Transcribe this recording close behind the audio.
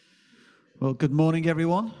Well, good morning,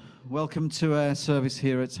 everyone. Welcome to our service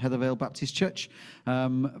here at Heathervale Baptist Church.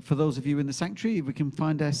 For those of you in the sanctuary, if we can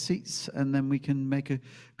find our seats and then we can make a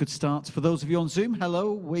good start. For those of you on Zoom,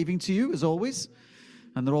 hello, waving to you as always.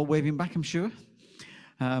 And they're all waving back, I'm sure.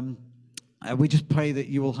 We just pray that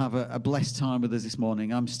you will have a blessed time with us this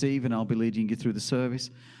morning. I'm Steve, and I'll be leading you through the service.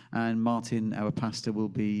 And Martin, our pastor, will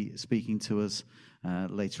be speaking to us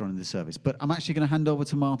later on in the service. But I'm actually going to hand over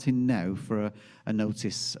to Martin now for a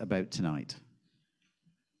notice about tonight.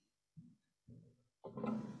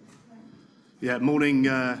 Yeah, morning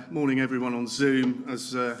everyone on Zoom,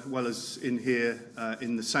 as well as in here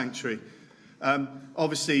in the sanctuary.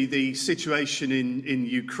 Obviously, the situation in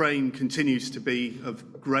Ukraine continues to be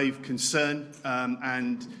of grave concern,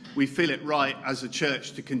 and we feel it right as a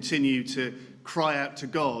church to continue to cry out to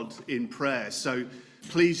God in prayer. So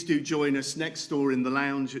please do join us next door in the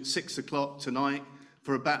lounge at 6 o'clock tonight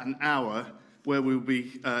for about an hour, where we'll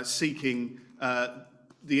be seeking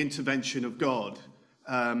the intervention of God.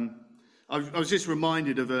 I was just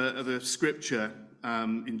reminded of a scripture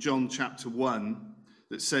in John chapter 1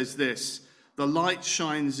 that says this: "The light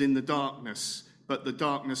shines in the darkness, but the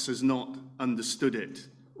darkness has not understood it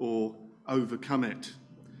or overcome it."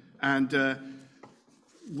 And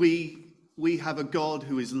we have a God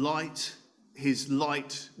who is light. His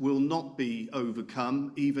light will not be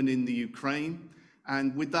overcome, even in the Ukraine.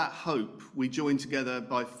 And with that hope, we join together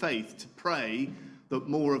by faith to pray that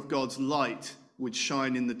more of God's light would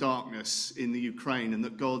shine in the darkness in the Ukraine, and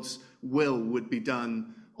that God's will would be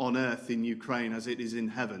done on earth in Ukraine as it is in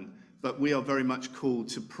heaven. But we are very much called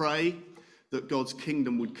to pray that God's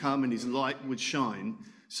kingdom would come and his light would shine.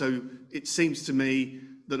 So it seems to me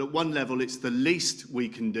that at one level it's the least we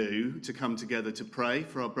can do to come together to pray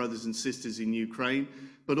for our brothers and sisters in Ukraine,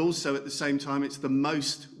 but also at the same time it's the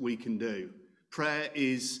most we can do. Prayer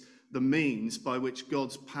is the means by which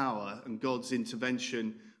God's power and God's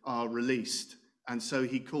intervention are released. And so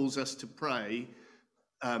he calls us to pray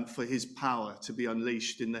for his power to be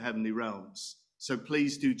unleashed in the heavenly realms. So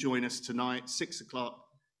please do join us tonight, 6 o'clock,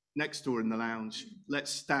 next door in the lounge. Let's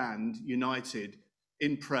stand united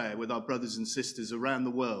in prayer with our brothers and sisters around the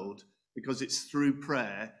world, because it's through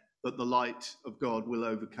prayer that the light of God will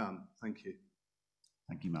overcome. Thank you.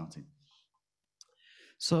 Thank you, Martin.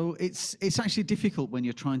 So it's actually difficult when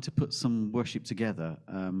you're trying to put some worship together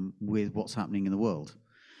with what's happening in the world.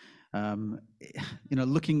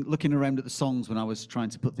 Looking around at the songs when I was trying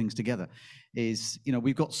to put things together,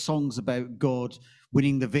 we've got songs about God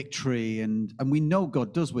winning the victory, and we know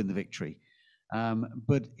God does win the victory.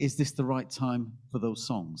 But is this the right time for those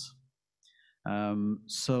songs?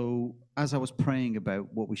 So as I was praying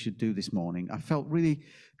about what we should do this morning, I felt really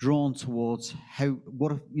drawn towards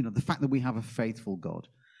the fact that we have a faithful God,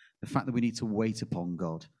 the fact that we need to wait upon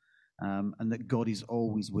God. And that God is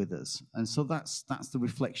always with us. And so that's the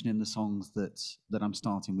reflection in the songs that I'm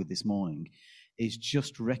starting with this morning, is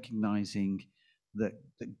just recognizing that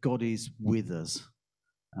God is with us,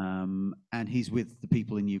 and he's with the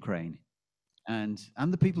people in Ukraine and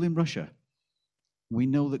the people in Russia. We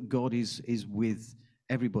know that God is with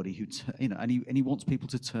everybody and he wants people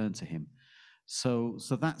to turn to him. So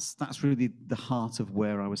that's really the heart of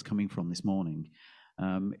where I was coming from this morning.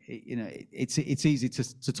 It's easy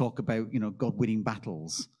to talk about, God winning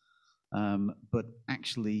battles, but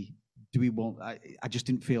actually, do we want? I just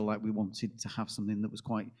didn't feel like we wanted to have something that was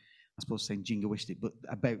quite, I suppose, saying jingoistic, but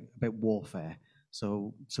about warfare.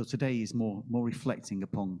 So today is more reflecting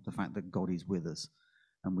upon the fact that God is with us,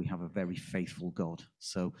 and we have a very faithful God.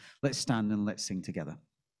 So let's stand and let's sing together.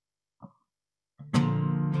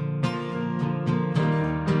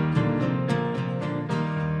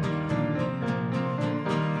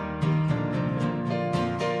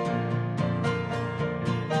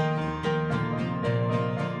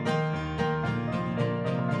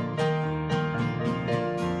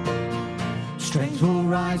 Strength will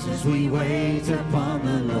rise as we wait upon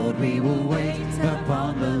the Lord. We will wait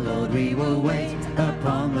upon the Lord. We will wait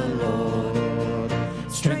upon the Lord.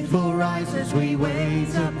 Strength will rise as we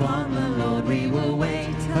wait upon the Lord. We will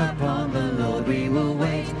wait upon the Lord. We will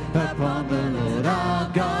wait upon the Lord our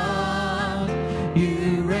God.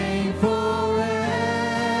 You reign forever.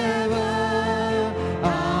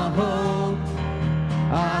 Our hope,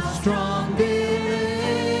 our strong deliverer.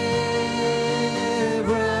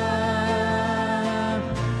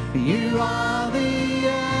 You are the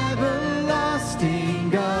everlasting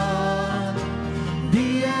God,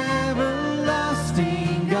 the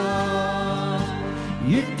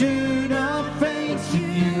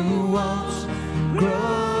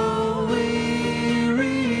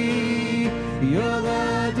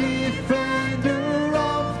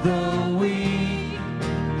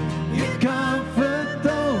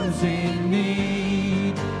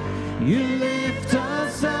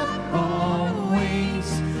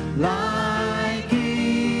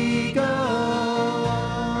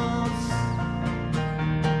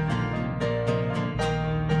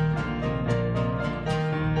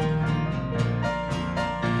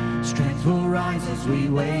will rise as we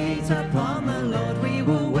wait upon the Lord. We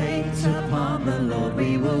will wait upon the Lord.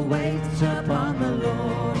 We will wait upon the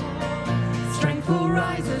Lord. Strength will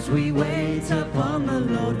rise as we wait upon the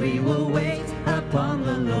Lord. We will wait upon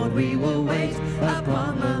the Lord. We will wait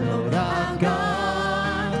upon the Lord our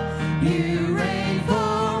God. You reign forever.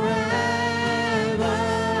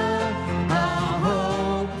 Our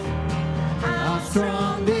hope, our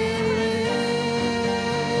strong deliverer.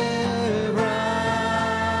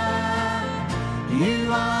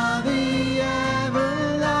 You are the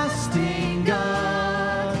everlasting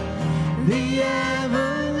God. The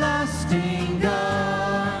everlasting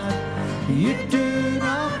God. You do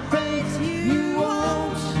not faint, you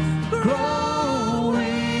won't grow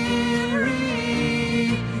weary.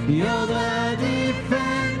 You're the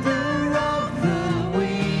defender of the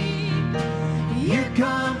weak. You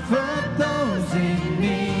comfort those in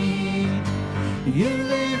need. You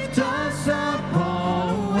lift us up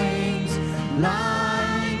on wings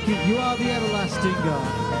like you are the everlasting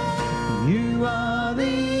God. You are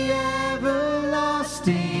the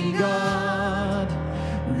everlasting God.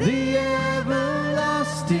 The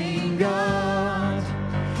everlasting God.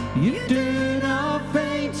 You do not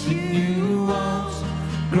faint, you won't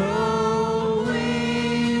grow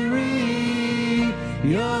weary.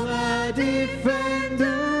 You're the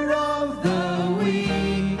defender of the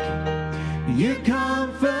weak. You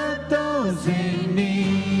comfort those in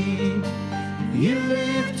need. You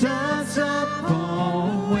lift us up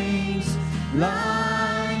on wings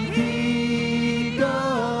like eagles.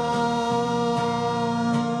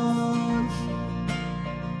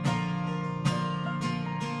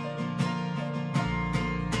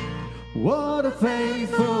 What a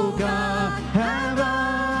faithful God have I.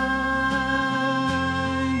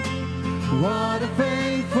 What a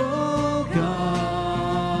faithful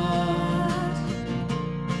God.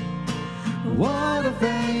 What a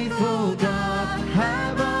faithful God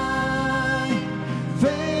have I.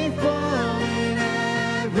 Faithful in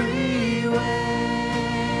every way.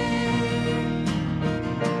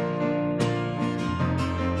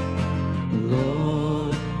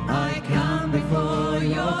 Lord, I come before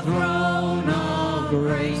your throne of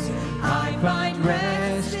grace. I find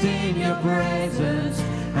rest in your presence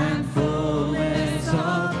and fullness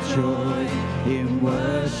of joy. In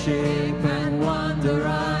worship and wonder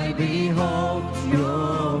I behold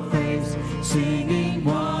your face, singing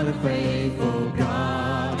what a faithful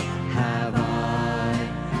God have I.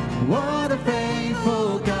 What a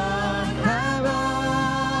faithful God have I.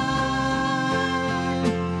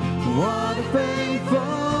 What a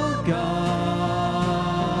faithful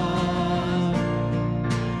God.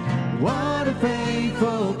 What a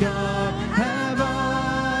faithful God have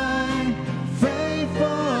I.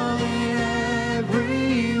 Faithful in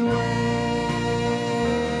every way.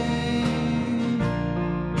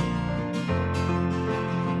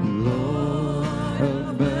 Lord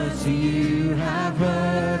of mercy, you have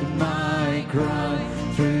heard my cry.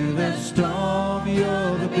 Through the storm,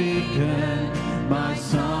 you're the beacon, my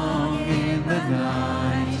song in the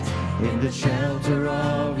night. In the shelter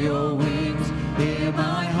of your wings, hear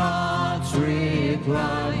my heart's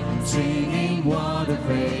reply, singing what a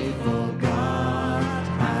faithful God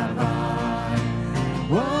have I.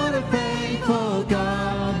 What a faithful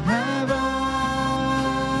God have I.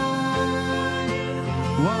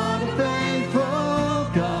 What a faithful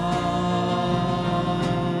God.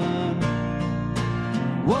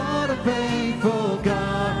 What a faithful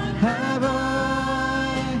God have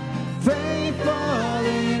I. Faithful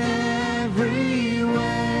in every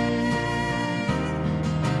way.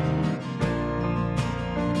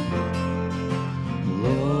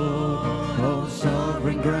 Lord, oh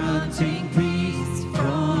sovereign, granting peace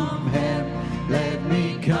from heaven, let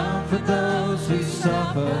me comfort those who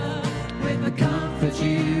suffer with the comfort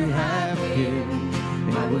you have given.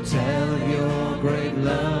 I will tell of your great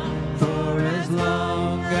love for as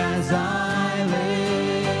long as I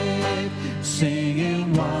live,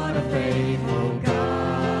 singing what a faithful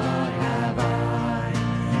God have I.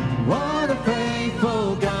 What a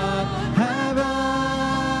faithful God have I.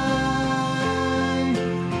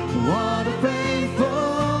 What a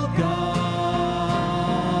faithful God.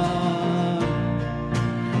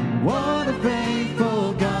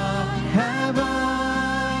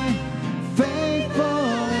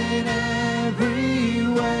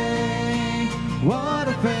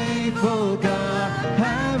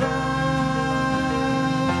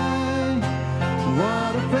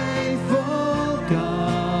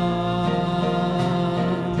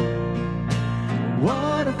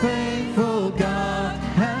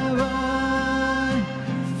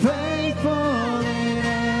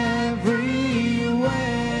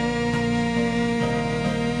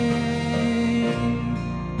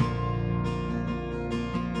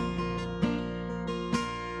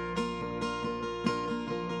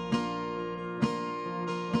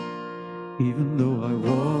 Even though I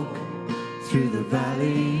walk through the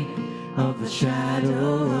valley of the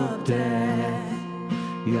shadow of death,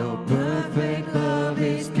 your perfect love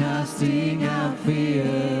is casting out fear.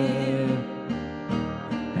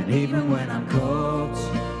 And even when I'm caught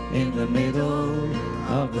in the middle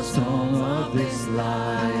of the storm of this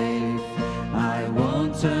life, I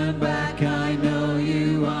won't turn back, I know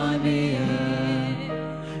you are near.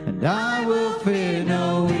 And I will fear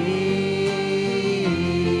no evil,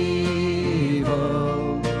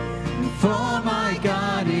 for my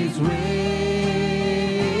God is with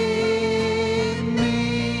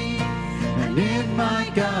me. And if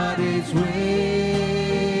my God is with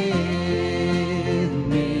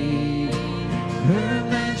me, whom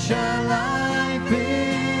then shall I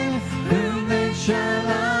fear? Whom then shall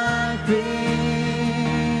I fear?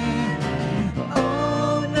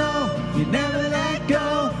 Oh no, you never let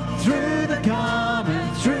go through the calm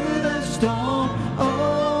and through the storm.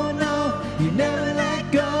 Oh no, you never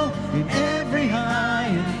let go in every high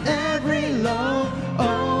and every low.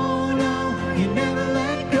 Oh no, you never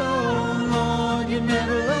let go, Lord, you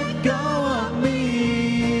never let go of me.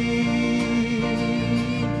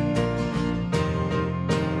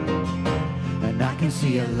 And I can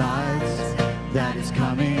see a light that is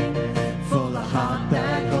coming for the heart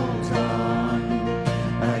that holds on,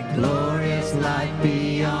 a glorious light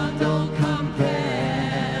beyond all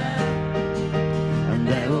compare. And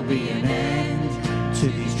there will be an end to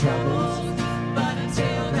these troubles, but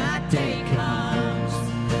until that day comes,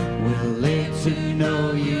 we'll live to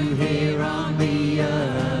know you here on the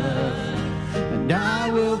earth. And I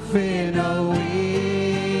will fear no evil,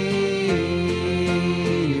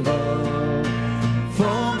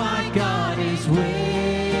 for my God is with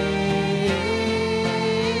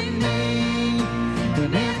me.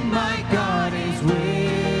 And if my God is with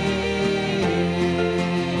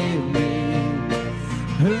me,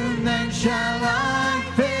 whom then shall I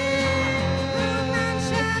fear?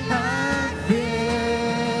 I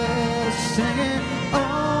fear. Singing,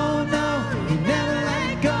 oh no, you never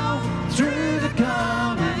let go through the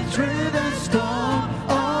calm and through the storm.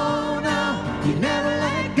 Oh no, you never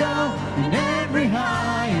let go in every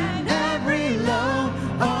high and every low.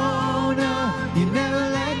 Oh no, you never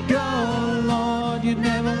let go, Lord, you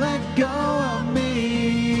never let go of me.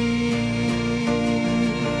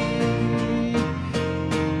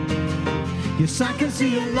 Yes, I can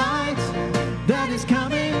see a light that is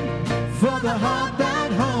coming for the heart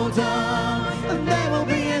that holds on. And there will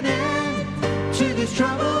be an end to these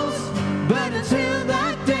troubles, but until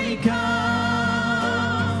that day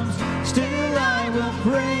comes, still I will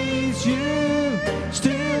praise you,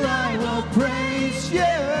 still I will praise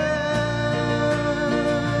you.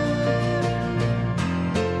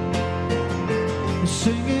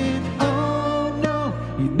 Singing, oh no,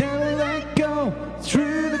 you never let go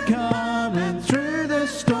through the calm and through the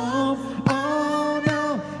storm. Oh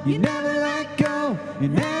no, you never let go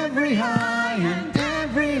in every high and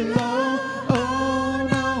every low. Oh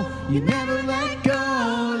no, you never let go,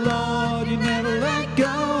 Lord, you never let go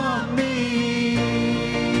of me.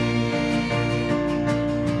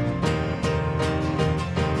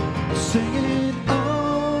 Singing,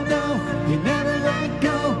 oh no, you never let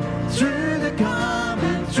go through the calm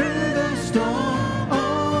and through the storm.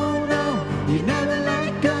 Oh no, you never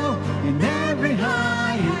let go in every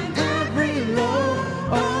high and every low.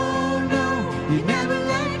 Oh no, you never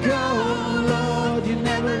let go, Lord, you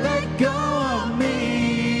never let go of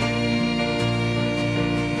me.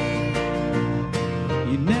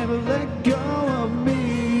 You never let go of me.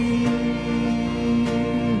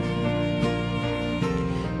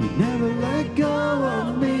 You never let go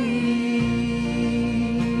of me.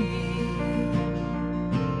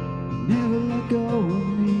 You never let go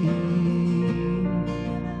of me.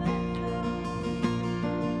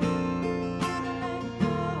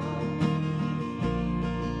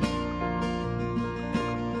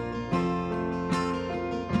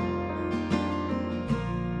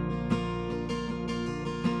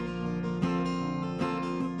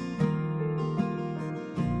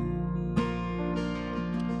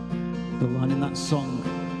 The line in that song,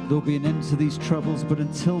 there'll be an end to these troubles, but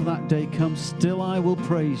until that day comes, still I will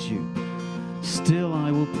praise you. Still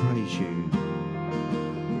I will praise you.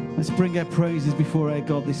 Let's bring our praises before our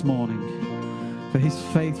God this morning for his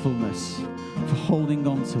faithfulness, for holding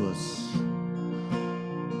on to us.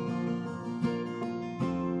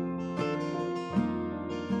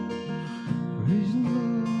 Praise the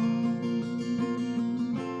Lord.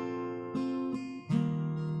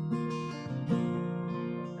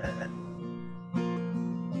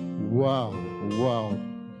 Wow, wow,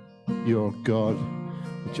 you're God,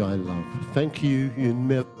 which I love. Thank you, you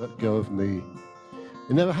never let go of me.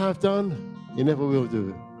 You never have done, you never will do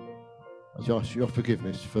it. I ask your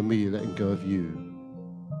forgiveness for me letting go of you.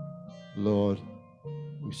 Lord,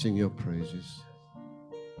 we sing your praises.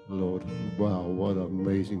 Lord, wow, what an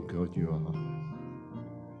amazing God you are.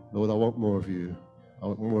 Lord, I want more of you. I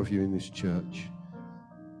want more of you in this church,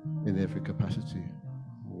 in every capacity.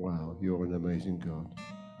 Wow, you're an amazing God.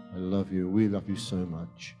 I love you. We love you so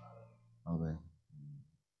much. Amen.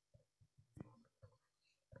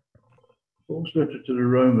 Paul's letter to the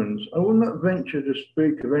Romans. I will not venture to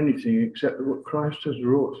speak of anything except what Christ has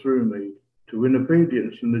wrought through me to win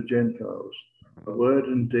obedience from the Gentiles, by word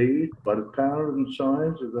and deed, by the power and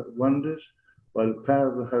signs of the wonders, by the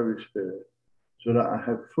power of the Holy Spirit, so that I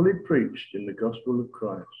have fully preached in the gospel of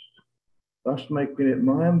Christ, thus making it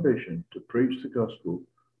my ambition to preach the gospel,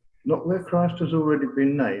 not where Christ has already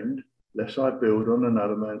been named, lest I build on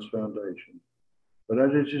another man's foundation. But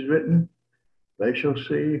as it is written, they shall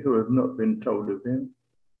see who have not been told of him,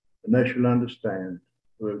 and they shall understand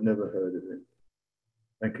who have never heard of him.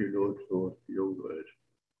 Thank you, Lord, for your word.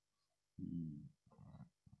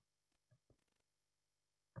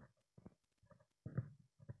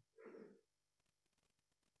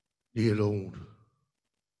 Dear Lord,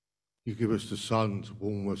 you give us the sun to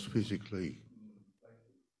warm us physically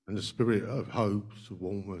and the spirit of hope to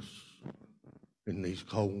warm us in these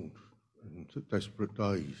cold and desperate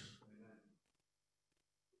days.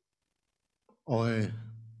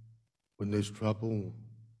 When there's trouble,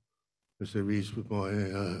 as there is with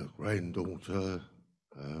my granddaughter,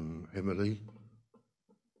 Emily,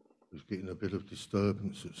 who's getting a bit of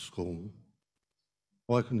disturbance at school,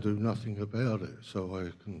 I can do nothing about it, so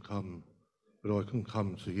I can come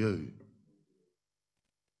to you.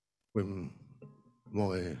 When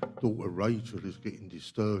my daughter Rachel is getting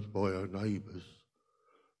disturbed by her neighbours,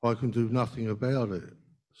 I can do nothing about it,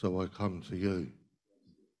 so I come to you.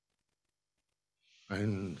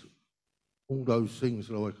 And all those things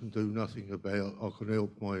that I can do nothing about, I can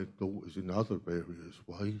help my daughters in other various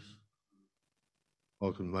ways.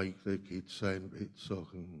 I can make their kids sandpits, I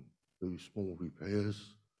can do small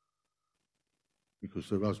repairs, because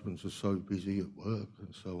their husbands are so busy at work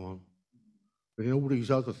and so on. But in all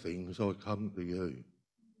these other things, I come to you.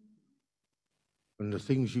 And the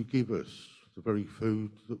things you give us, the very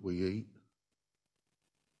food that we eat,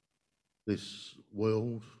 this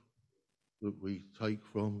world that we take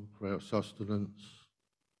from for our sustenance,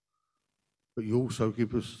 but you also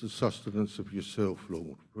give us the sustenance of yourself,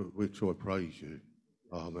 Lord, for which I praise you.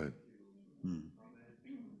 Amen. Bless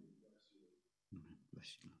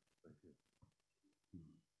you.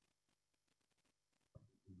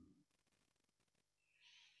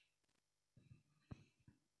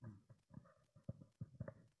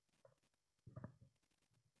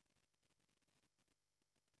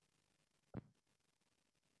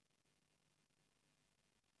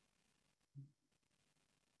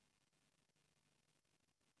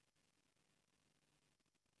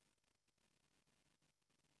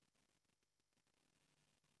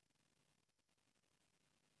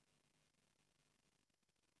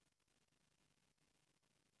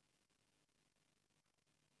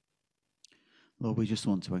 Lord, we just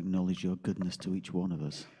want to acknowledge your goodness to each one of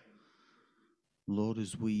us. Lord,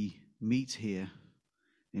 as we meet here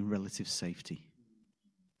in relative safety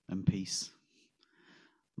and peace,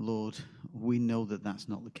 Lord, we know that that's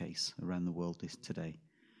not the case around the world today.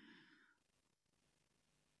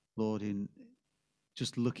 Lord, in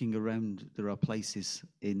just looking around, there are places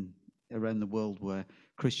around the world where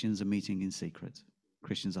Christians are meeting in secret.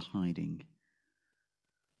 Christians are hiding.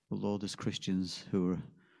 But Lord, there's Christians who are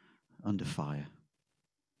under fire.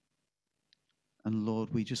 And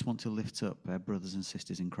Lord, we just want to lift up our brothers and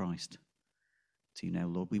sisters in Christ to you now,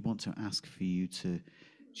 Lord. We want to ask for you to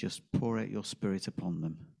just pour out your Spirit upon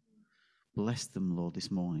them. Bless them, Lord, this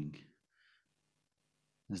morning.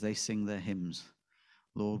 As they sing their hymns,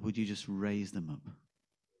 Lord, would you just raise them up?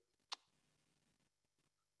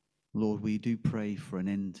 Lord, we do pray for an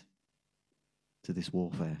end to this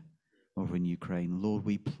warfare over in Ukraine. Lord,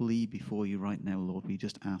 we plead before you right now, Lord, we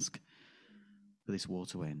just ask for this war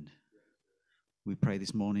to end. We pray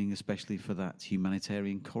this morning especially for that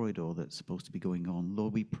humanitarian corridor that's supposed to be going on.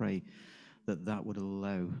 Lord, we pray that that would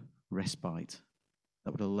allow respite,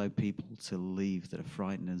 that would allow people to leave that are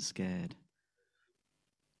frightened and scared.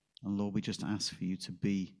 And Lord, we just ask for you to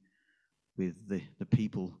be with the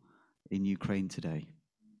people in Ukraine today.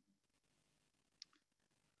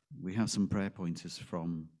 We have some prayer pointers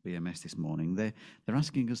from BMS this morning. They're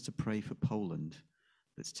asking us to pray for Poland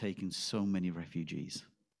that's taken so many refugees.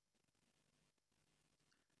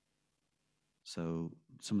 So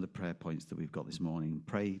some of the prayer points that we've got this morning.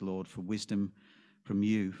 Pray, Lord, for wisdom from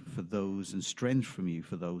you for those, and strength from you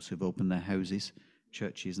for those who've opened their houses,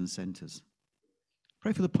 churches and centres.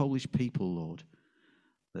 Pray for the Polish people, Lord,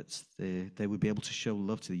 that they would be able to show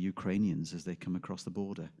love to the Ukrainians as they come across the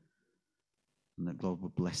border, and that God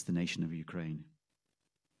would bless the nation of Ukraine.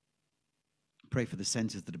 Pray for the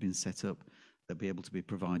centres that have been set up, that be able to be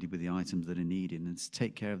provided with the items that are needed, and to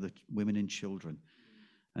take care of the women and children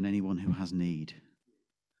and anyone who has need.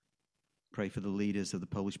 Pray for the leaders of the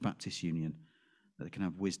Polish Baptist Union, that they can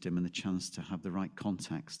have wisdom and the chance to have the right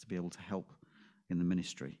contacts to be able to help in the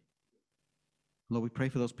ministry. Lord, we pray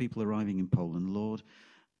for those people arriving in Poland. Lord,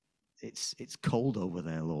 it's cold over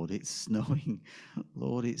there, Lord. It's snowing.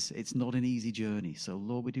 Lord, it's not an easy journey. So,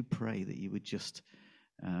 Lord, we do pray that you would just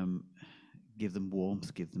give them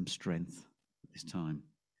warmth, give them strength at this time.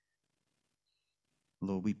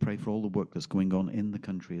 Lord, we pray for all the work that's going on in the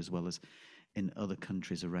country as well as in other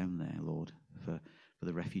countries around there, Lord, for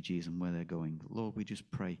the refugees and where they're going. Lord, we just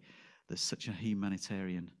pray there's such a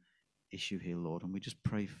humanitarian issue here, Lord, and we just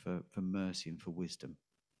pray for mercy and for wisdom.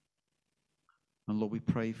 And Lord, we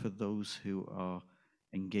pray for those who are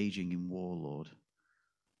engaging in war, Lord.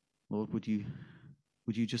 Lord, would you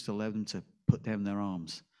just allow them to put down their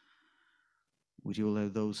arms? Would you allow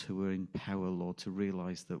those who are in power, Lord, to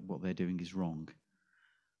realize that what they're doing is wrong?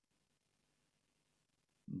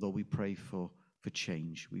 Lord, we pray for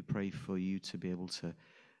change. We pray for you to be able to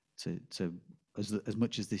as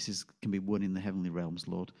much as this can be won in the heavenly realms,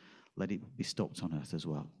 Lord, let it be stopped on earth as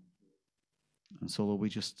well. And so, Lord, we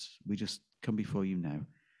just come before you now,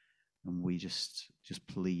 and we just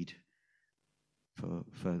plead for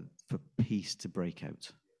peace to break out.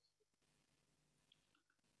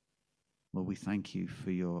 Lord, we thank you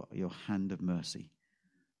for your hand of mercy.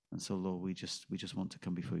 And so, Lord, we just want to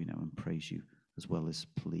come before you now and praise you as well as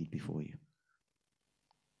plead before you.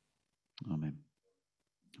 Amen.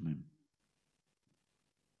 Amen.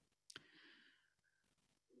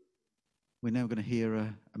 We're now going to hear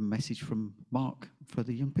a message from Mark for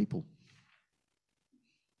the young people.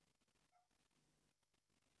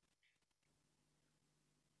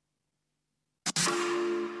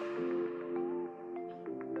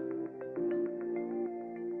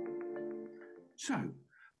 So,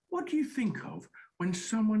 what do you think of when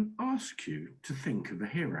someone asks you to think of a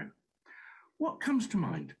hero? What comes to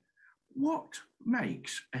mind? What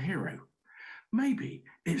makes a hero? Maybe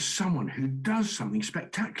it's someone who does something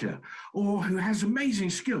spectacular, or who has amazing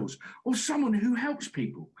skills, or someone who helps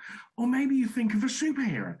people. Or maybe you think of a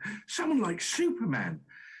superhero, someone like Superman,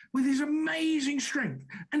 with his amazing strength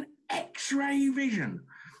and X-ray vision,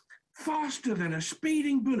 faster than a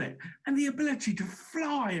speeding bullet, and the ability to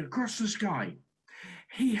fly across the sky.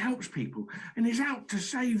 He helps people and is out to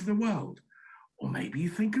save the world. Or maybe you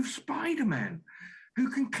think of Spider-Man, who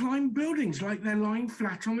can climb buildings like they're lying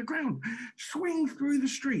flat on the ground, swing through the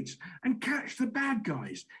streets and catch the bad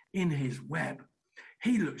guys in his web.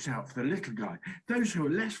 He looks out for the little guy, those who are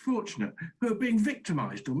less fortunate, who are being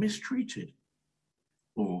victimized or mistreated.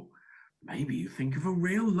 Or maybe you think of a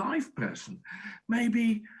real life person,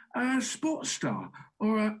 maybe a sports star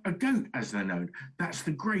or a GOAT as they're known. That's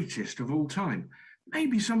the greatest of all time.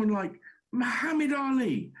 Maybe someone like Muhammad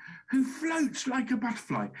Ali, who floats like a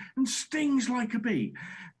butterfly and stings like a bee.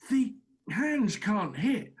 The hands can't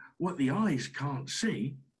hit what the eyes can't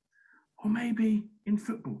see. Or maybe in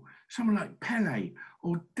football, someone like Pele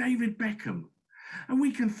or David Beckham. And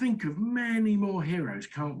we can think of many more heroes,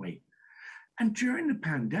 can't we? And during the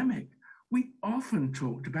pandemic, we often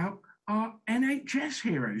talked about our NHS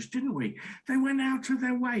heroes, didn't we? They went out of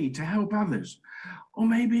their way to help others. Or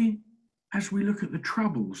maybe as we look at the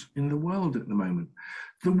troubles in the world at the moment,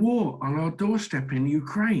 the war on our doorstep in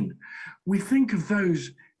Ukraine, we think of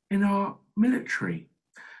those in our military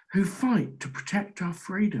who fight to protect our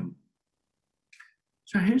freedom.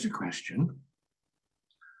 So here's a question.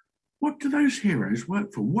 What do those heroes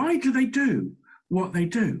work for? Why do they do what they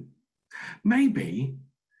do? Maybe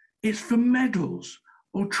it's for medals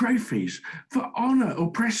or trophies, for honor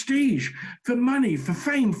or prestige, for money, for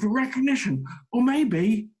fame, for recognition, or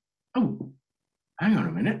maybe, oh, hang on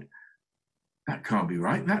a minute. That can't be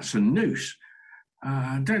right. That's a noose.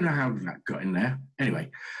 I don't know how that got in there.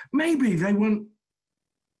 Anyway, maybe they want...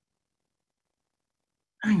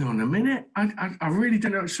 Hang on a minute. I really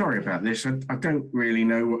don't know. Sorry about this. I don't really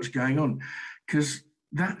know what's going on, because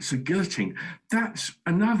that's a guillotine. That's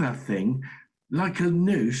another thing, like a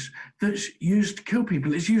noose, that's used to kill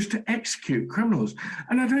people. It's used to execute criminals.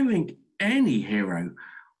 And I don't think any hero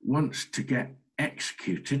wants to get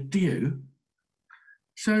executed, do you?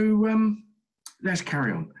 So let's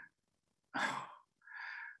carry on.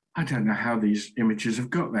 I don't know how these images have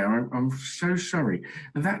got there. I'm so sorry.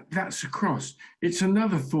 And that's a cross. It's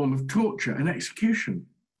another form of torture and execution.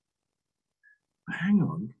 But hang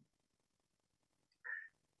on.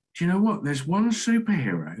 Do you know what? There's one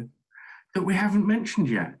superhero that we haven't mentioned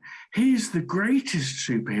yet. He's the greatest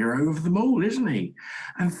superhero of them all, isn't he?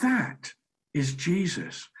 And that is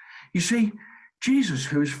Jesus. You see, Jesus,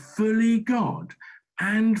 who is fully God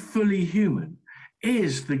and fully human,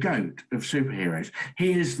 is the GOAT of superheroes.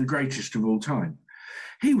 He is the greatest of all time.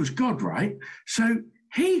 He was God, right? So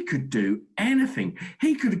he could do anything.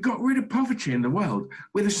 He could have got rid of poverty in the world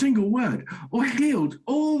with a single word, or healed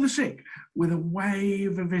all the sick with a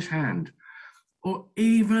wave of his hand, or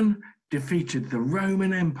even defeated the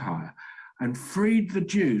Roman Empire and freed the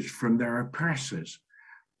Jews from their oppressors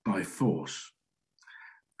by force.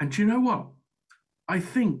 And do you know what? I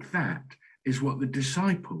think that is what the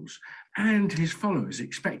disciples and his followers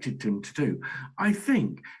expected him to do. I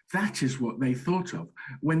think that is what they thought of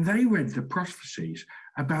when they read the prophecies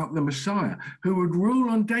about the Messiah who would rule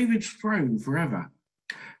on David's throne forever.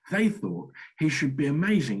 They thought he should be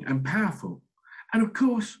amazing and powerful. And of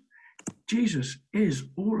course, Jesus is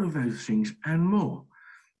all of those things and more,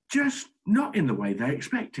 just not in the way they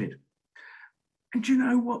expected. And do you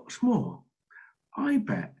know what's more? I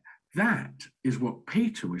bet that is what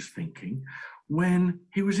Peter was thinking when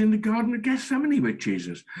he was in the Garden of Gethsemane with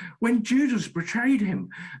Jesus, when Judas betrayed him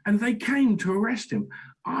and they came to arrest him.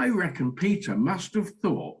 I reckon Peter must have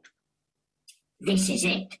thought, this is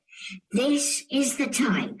it. This is the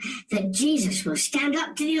time that Jesus will stand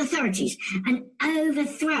up to the authorities and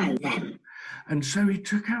overthrow them. And so he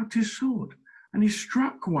took out his sword and he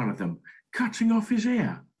struck one of them, cutting off his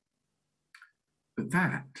ear. But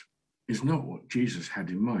that is not what Jesus had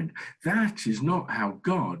in mind. That is not how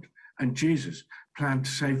God and Jesus planned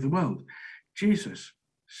to save the world. Jesus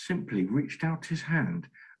simply reached out his hand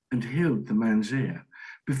and healed the man's ear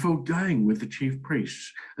before going with the chief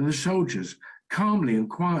priests and the soldiers calmly and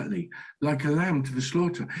quietly, like a lamb to the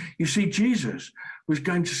slaughter. You see, Jesus was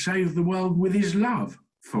going to save the world with his love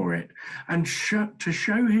for it, and to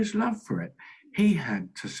show his love for it, he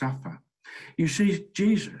had to suffer. You see,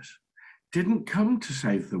 Jesus didn't come to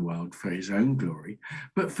save the world for his own glory,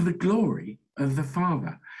 but for the glory of the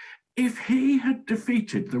Father. If he had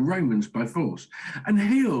defeated the Romans by force and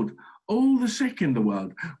healed all the sick in the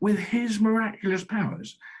world with his miraculous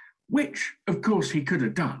powers, which of course he could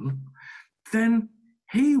have done, then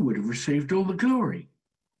he would have received all the glory.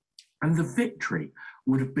 And the victory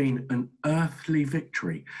would have been an earthly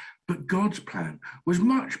victory. But God's plan was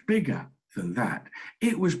much bigger than that.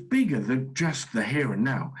 It was bigger than just the here and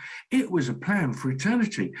now. It was a plan for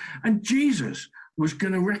eternity. And Jesus was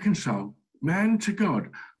going to reconcile man to God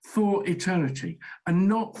for eternity, and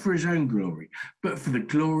not for his own glory, but for the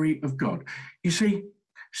glory of God. You see,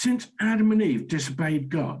 since Adam and Eve disobeyed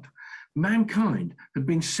God, mankind had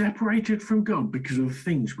been separated from God because of the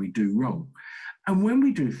things we do wrong. And when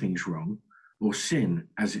we do things wrong, or sin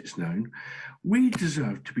as it's known, we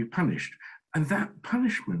deserve to be punished. And that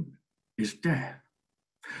punishment is death.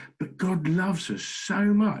 But God loves us so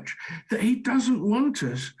much that he doesn't want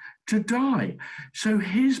us to die. So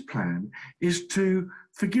his plan is to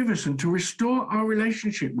forgive us and to restore our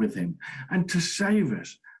relationship with him and to save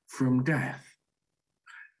us from death.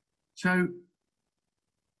 So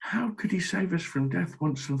how could he save us from death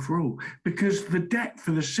once and for all? Because the debt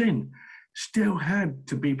for the sin still had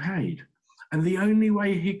to be paid. And the only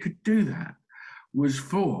way he could do that was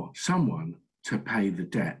for someone to pay the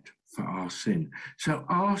debt for our sin. So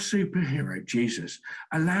our superhero, Jesus,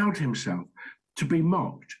 allowed himself to be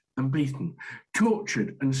mocked and beaten,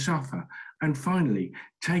 tortured and suffer, and finally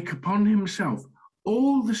take upon himself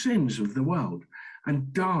all the sins of the world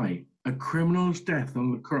and die a criminal's death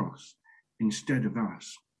on the cross instead of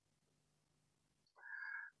us.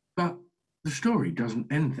 But the story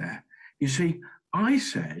doesn't end there. You see, I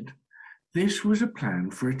said this was a plan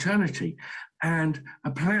for eternity and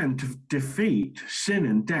a plan to defeat sin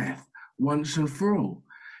and death once and for all.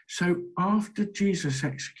 So after Jesus'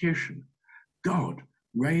 execution, God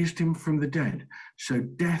raised him from the dead. So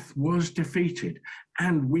death was defeated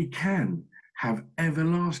and we can have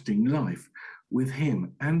everlasting life with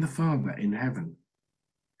him and the Father in heaven.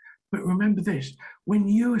 But remember this, when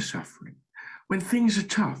you are suffering, when things are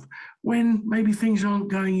tough, when maybe things aren't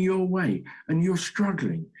going your way and you're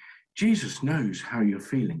struggling, Jesus knows how you're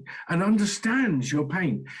feeling and understands your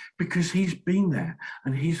pain because he's been there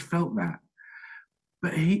and he's felt that.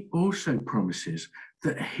 But he also promises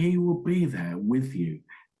that he will be there with you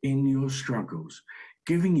in your struggles,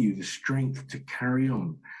 giving you the strength to carry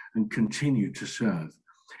on and continue to serve.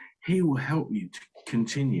 He will help you to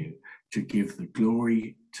continue to give the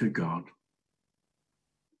glory to God.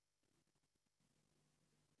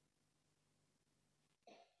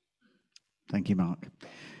 Thank you, Mark.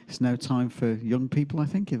 It's now time for young people, I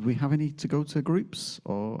think. If we have any to go to groups,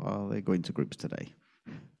 or are they going to groups today?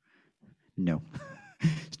 No.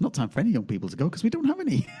 It's not time for any young people to go because we don't have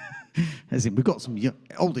any. As in, we've got some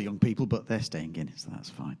older young people, but they're staying in, so that's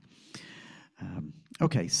fine.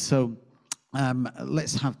 Okay, so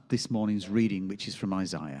let's have this morning's reading, which is from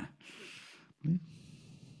Isaiah. Can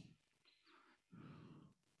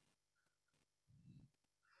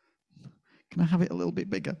I have it a little bit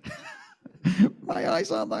bigger? My eyes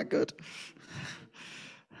aren't that good.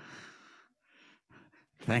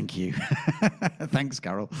 Thank you. Thanks,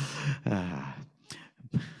 Carol.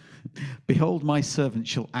 Behold, my servant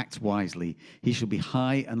shall act wisely. He shall be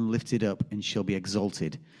high and lifted up and shall be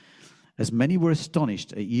exalted. As many were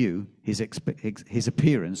astonished at you, his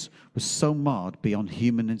appearance was so marred beyond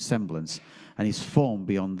human semblance, and his form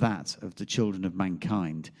beyond that of the children of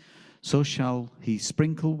mankind. So shall he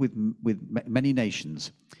sprinkle with many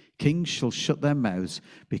nations. Kings shall shut their mouths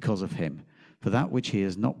because of him. For that which he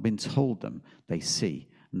has not been told them, they see,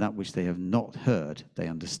 and that which they have not heard, they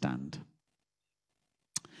understand.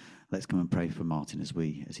 Let's come and pray for Martin as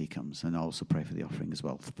he comes, and I'll also pray for the offering as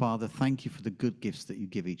well. Father, thank you for the good gifts that you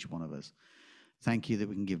give each one of us. Thank you that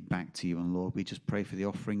we can give back to you, and Lord, we just pray for the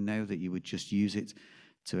offering now, that you would just use it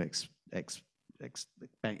to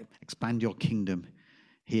expand your kingdom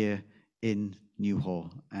here in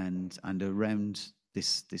Newhall and around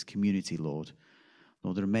this community, Lord.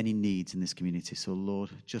 Lord, there are many needs in this community, so Lord,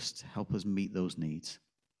 just help us meet those needs.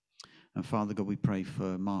 And Father God, we pray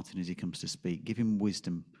for Martin as he comes to speak. Give him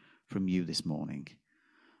wisdom from you this morning.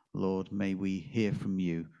 Lord, may we hear from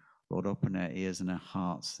you. Lord, open our ears and our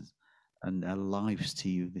hearts and our lives to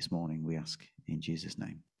you this morning, we ask in Jesus'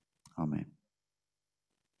 name. Amen.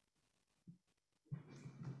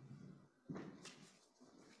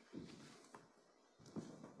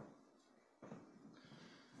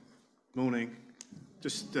 Morning.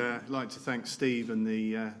 Just like to thank Steve and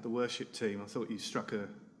the worship team. I thought you struck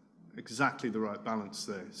exactly the right balance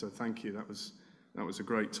there. So thank you. That was a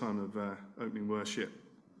great time of opening worship.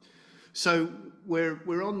 So we're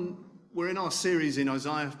in our series in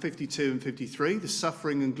Isaiah 52 and 53, the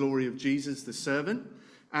suffering and glory of Jesus, the servant,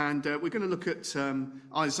 and we're going to look at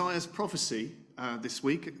Isaiah's prophecy this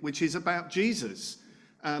week, which is about Jesus.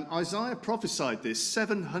 Isaiah prophesied this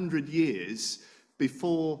 700 years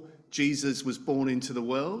before Jesus was born into the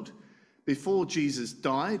world, before Jesus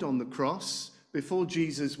died on the cross, before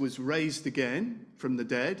Jesus was raised again from the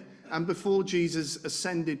dead, and before Jesus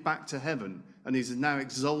ascended back to heaven and is now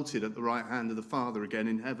exalted at the right hand of the Father again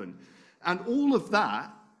in heaven. And all of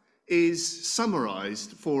that is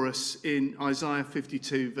summarized for us in Isaiah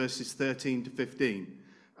 52, verses 13 to 15.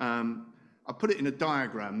 I put it in a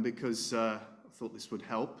diagram because I thought this would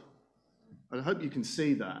help. I hope you can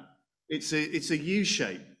see that. It's a U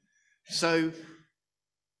shape. So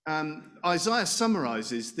Isaiah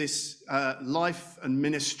summarizes this life and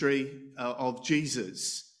ministry of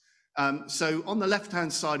Jesus. So on the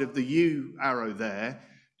left-hand side of the U arrow there,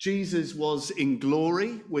 Jesus was in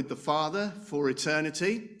glory with the Father for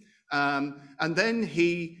eternity. And then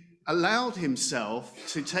he allowed himself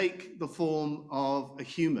to take the form of a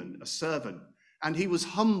human, a servant. And he was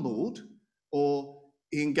humbled, or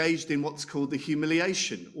he engaged in what's called the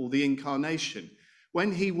humiliation or the incarnation.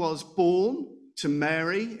 When he was born to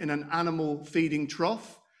Mary in an animal feeding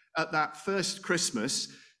trough at that first Christmas,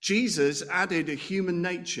 Jesus added a human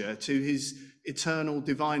nature to his eternal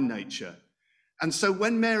divine nature. And so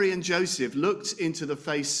when Mary and Joseph looked into the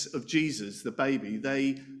face of Jesus, the baby,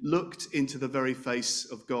 they looked into the very face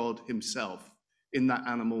of God himself in that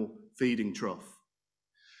animal feeding trough.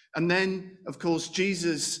 And then, of course,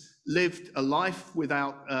 Jesus lived a life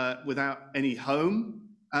without any home.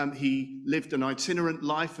 He lived an itinerant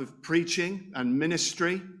life of preaching and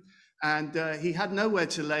ministry, and he had nowhere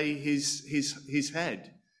to lay his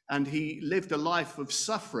head. And he lived a life of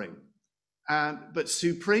suffering. But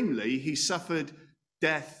supremely, he suffered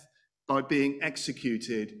death by being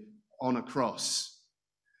executed on a cross.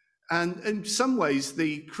 And in some ways,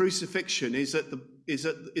 the crucifixion is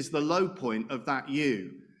the low point of that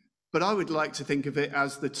U. But I would like to think of it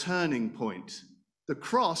as the turning point. The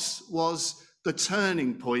cross was the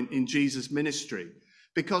turning point in Jesus' ministry,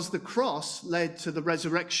 because the cross led to the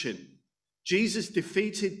resurrection. Jesus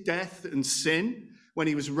defeated death and sin when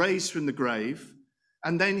he was raised from the grave,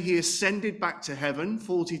 and then he ascended back to heaven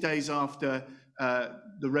 40 days after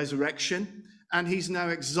the resurrection, and he's now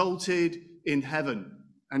exalted in heaven,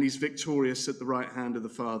 and he's victorious at the right hand of the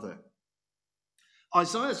Father.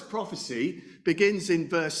 Isaiah's prophecy begins in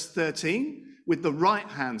verse 13 with the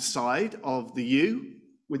right-hand side of the U,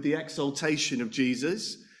 with the exaltation of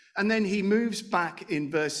Jesus. And then he moves back in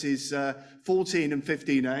verses 14 and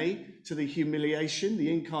 15a to the humiliation, the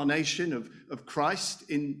incarnation of Christ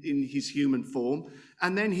in his human form.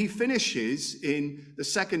 And then he finishes in the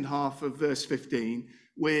second half of verse 15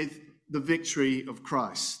 with the victory of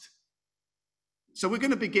Christ. So we're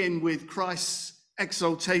going to begin with Christ's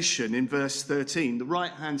exaltation in verse 13, the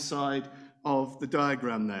right-hand side of the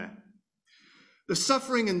diagram there. The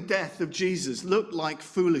suffering and death of Jesus looked like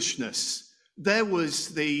foolishness. There was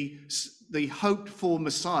the hoped-for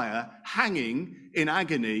Messiah hanging in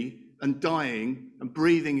agony and dying and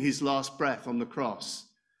breathing his last breath on the cross.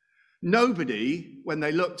 Nobody, when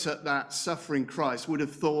they looked at that suffering Christ, would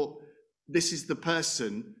have thought this is the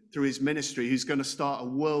person through his ministry who's going to start a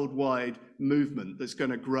worldwide movement that's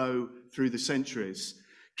going to grow through the centuries.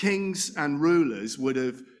 Kings and rulers would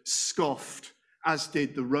have scoffed, as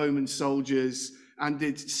did the Roman soldiers, and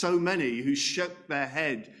did so many who shook their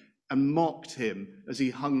head and mocked him as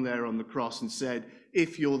he hung there on the cross and said,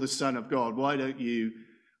 if you're the Son of God, why don't you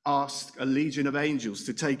ask a legion of angels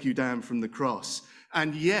to take you down from the cross?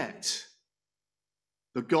 And yet,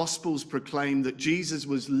 the Gospels proclaim that Jesus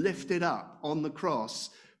was lifted up on the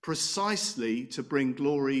cross precisely to bring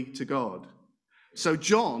glory to God. So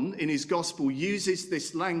John, in his Gospel, uses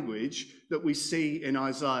this language that we see in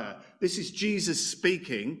Isaiah. This is Jesus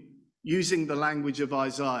speaking, using the language of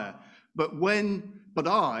Isaiah. But when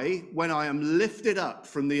I am lifted up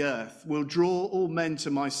from the earth, will draw all men to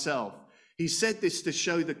myself. He said this to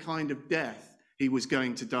show the kind of death he was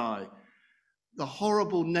going to die. The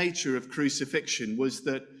horrible nature of crucifixion was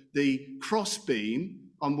that the crossbeam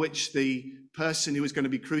on which the person who was going to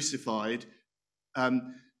be crucified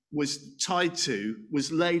was tied to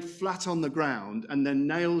was laid flat on the ground, and then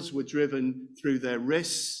nails were driven through their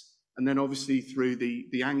wrists and then obviously through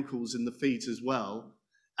the ankles and the feet as well.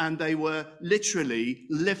 And they were literally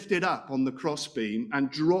lifted up on the crossbeam and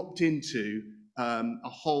dropped into a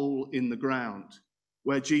hole in the ground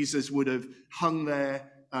where Jesus would have hung there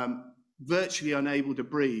virtually unable to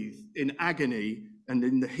breathe, in agony and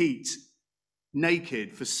in the heat,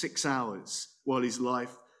 naked for 6 hours while his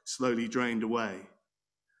life slowly drained away.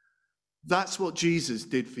 That's what Jesus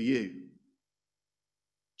did for you.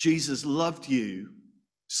 Jesus loved you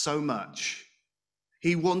so much.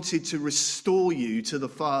 He wanted to restore you to the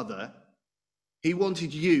Father. He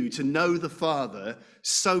wanted you to know the Father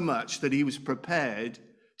so much that he was prepared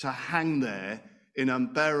to hang there in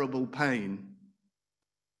unbearable pain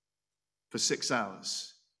for 6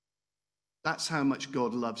 hours. That's how much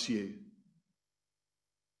God loves you.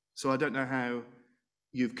 So I don't know how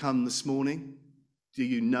you've come this morning. Do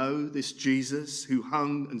you know this Jesus who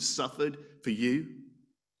hung and suffered for you?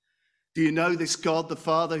 Do you know this God the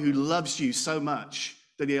Father who loves you so much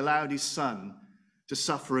that he allowed his Son to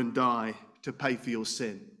suffer and die to pay for your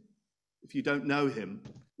sin? If you don't know him,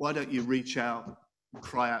 why don't you reach out and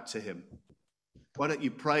cry out to him? Why don't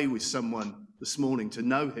you pray with someone this morning to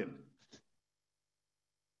know him?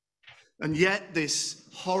 And yet this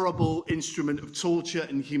horrible instrument of torture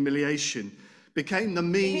and humiliation became the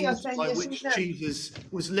means by which Jesus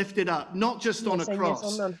was lifted up, not just on a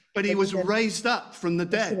cross, but he was raised up from the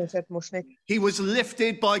dead. He was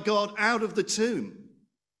lifted by God out of the tomb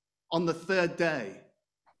on the third day.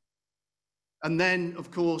 And then, of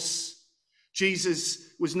course,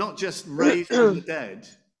 Jesus was not just raised from the dead,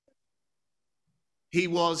 he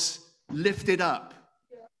was lifted up.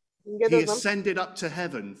 He ascended up to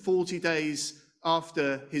heaven 40 days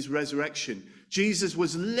after his resurrection. Jesus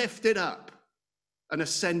was lifted up and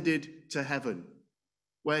ascended to heaven,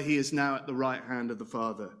 where he is now at the right hand of the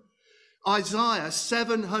Father. Isaiah,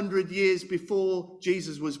 700 years before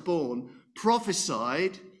Jesus was born,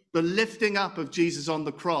 prophesied the lifting up of Jesus on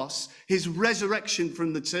the cross, his resurrection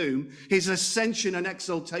from the tomb, his ascension and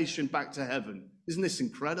exaltation back to heaven. Isn't this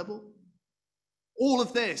incredible? All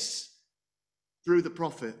of this through the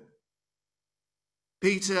prophet.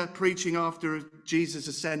 Peter, preaching after Jesus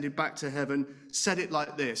ascended back to heaven, said it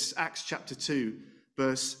like this, Acts chapter 2,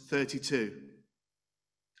 verse 32.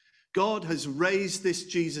 God has raised this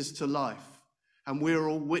Jesus to life, and we're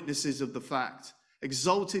all witnesses of the fact.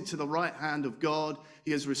 Exalted to the right hand of God,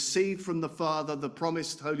 he has received from the Father the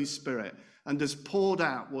promised Holy Spirit and has poured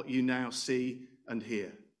out what you now see and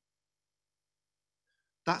hear.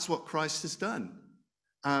 That's what Christ has done.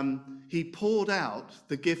 He poured out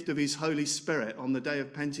the gift of his Holy Spirit on the day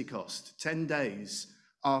of Pentecost, 10 days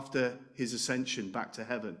after his ascension back to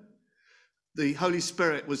heaven. The Holy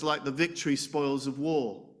Spirit was like the victory spoils of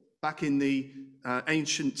war. Back in the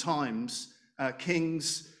ancient times,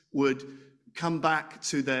 kings would come back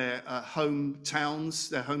to their home towns,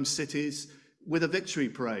 their home cities, with a victory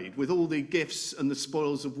parade, with all the gifts and the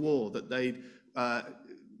spoils of war that they'd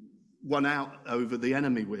won out over the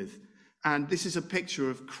enemy with. And this is a picture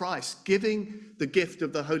of Christ giving the gift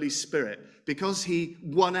of the Holy Spirit. Because he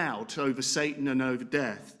won out over Satan and over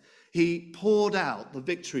death, he poured out the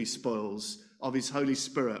victory spoils of his Holy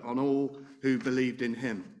Spirit on all who believed in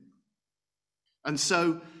him. And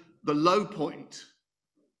so the low point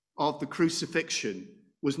of the crucifixion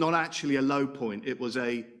was not actually a low point, it was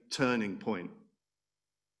a turning point.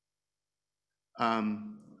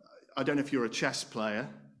 I don't know if you're a chess player.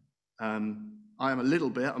 I am a little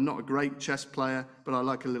bit. I'm not a great chess player, but I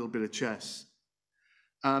like a little bit of chess.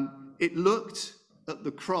 It looked at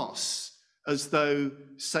the cross as though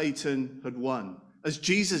Satan had won. As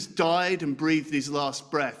Jesus died and breathed his last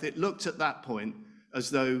breath, it looked at that point as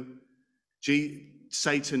though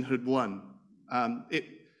Satan had won.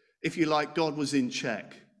 If you like, God was in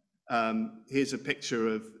check. Here's a picture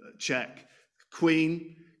of check.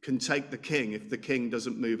 Queen can take the king if the king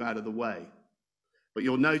doesn't move out of the way. But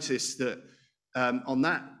you'll notice that on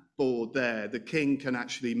that board there, the king can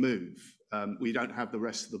actually move. We don't have the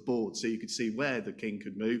rest of the board, so you could see where the king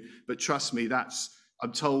could move. But trust me,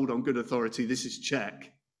 I'm told on good authority, this is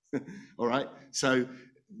check. All right? So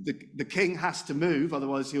the king has to move,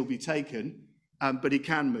 otherwise he'll be taken, but he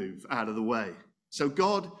can move out of the way. So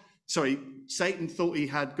Satan thought he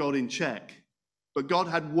had God in check, but God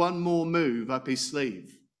had one more move up his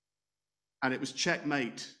sleeve, and it was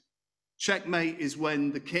checkmate. Checkmate is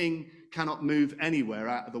when the king cannot move anywhere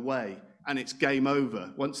out of the way, and it's game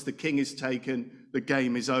over. Once the king is taken, the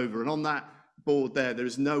game is over. And on that board there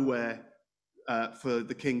is nowhere for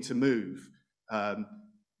the king to move.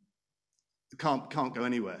 Can't go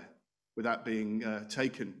anywhere without being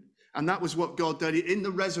taken. And that was what God did. In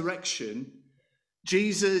the resurrection,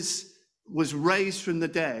 Jesus was raised from the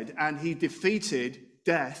dead, and he defeated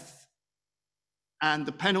death. And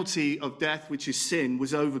the penalty of death, which is sin,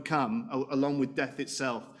 was overcome along with death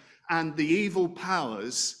itself. And the evil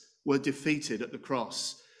powers were defeated at the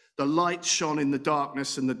cross. The light shone in the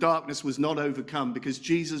darkness, and the darkness was not overcome because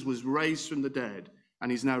Jesus was raised from the dead,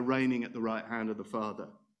 and he's now reigning at the right hand of the Father.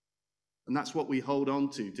 And that's what we hold on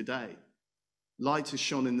to today. Light has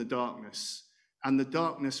shone in the darkness, and the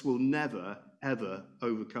darkness will never, ever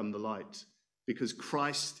overcome the light, because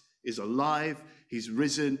Christ is alive, he's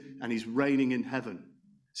risen, and he's reigning in heaven.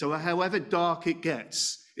 So however dark it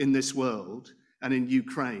gets in this world and in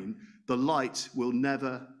Ukraine, the light will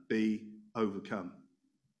never be overcome.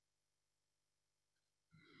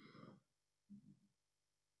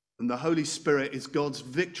 And the Holy Spirit is God's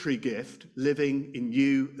victory gift living in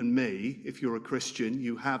you and me. If you're a Christian,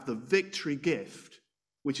 you have the victory gift,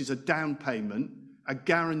 which is a down payment, a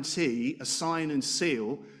guarantee, a sign and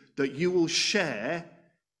seal that you will share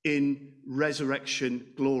in resurrection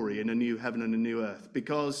glory in a new heaven and a new earth.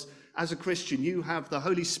 Because as a Christian, you have the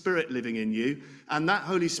Holy Spirit living in you, and that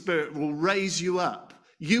Holy Spirit will raise you up.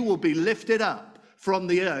 You will be lifted up from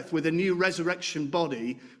the earth with a new resurrection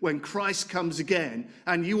body when Christ comes again,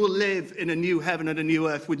 and you will live in a new heaven and a new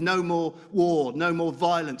earth with no more war, no more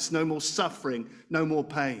violence, no more suffering, no more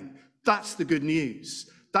pain. That's the good news.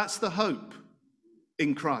 That's the hope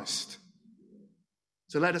in Christ.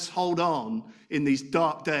 So let us hold on in these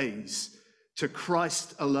dark days to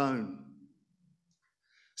Christ alone.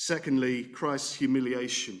 Secondly, Christ's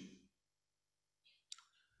humiliation.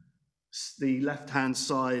 It's the left-hand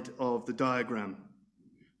side of the diagram.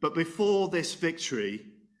 But before this victory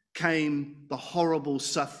came the horrible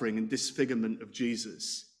suffering and disfigurement of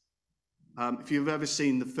Jesus. If you've ever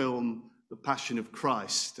seen the film The Passion of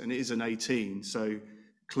Christ, and it is an 18, so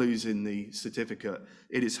clues in the certificate,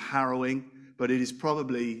 it is harrowing, but it is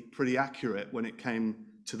probably pretty accurate when it came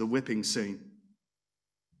to the whipping scene.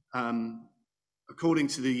 According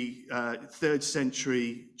to the 3rd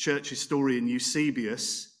century church historian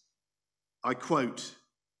Eusebius, I quote,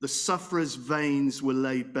 "The sufferer's veins were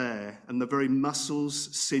laid bare, and the very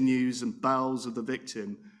muscles, sinews, and bowels of the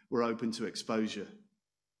victim were open to exposure.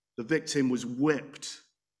 The victim was whipped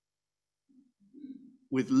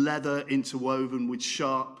with leather interwoven with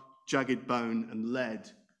sharp, jagged bone and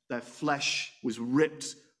lead. Their flesh was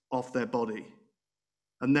ripped off their body.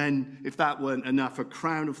 And then, if that weren't enough, a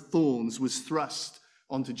crown of thorns was thrust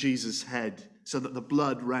onto Jesus' head so that the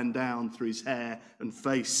blood ran down through his hair and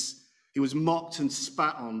face. He was mocked and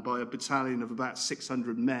spat on by a battalion of about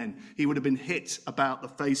 600 men. He would have been hit about the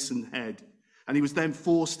face and head. And he was then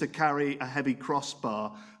forced to carry a heavy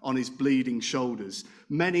crossbar on his bleeding shoulders.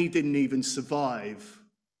 Many didn't even survive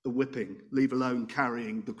the whipping, leave alone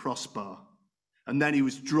carrying the crossbar. And then he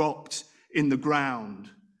was dropped in the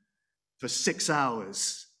ground for 6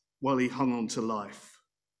 hours while he hung on to life.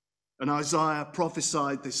 And Isaiah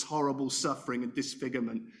prophesied this horrible suffering and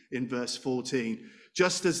disfigurement in verse 14.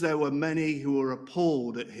 Just as there were many who were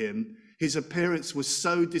appalled at him, his appearance was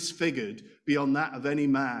so disfigured beyond that of any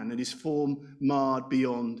man, and his form marred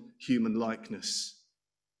beyond human likeness.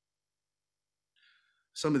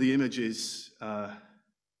 Some of the images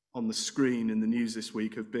on the screen in the news this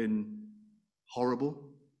week have been horrible,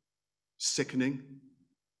 sickening,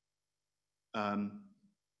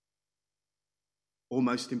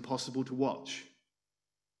 almost impossible to watch.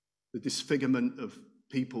 The disfigurement of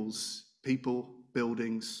people,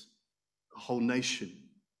 buildings, a whole nation.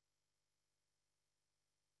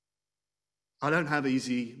 I don't have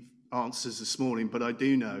easy answers this morning, but I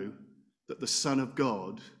do know that the Son of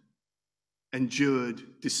God endured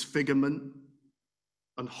disfigurement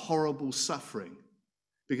and horrible suffering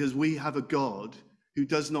because we have a God who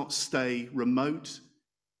does not stay remote,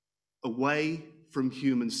 away from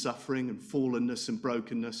human suffering and fallenness and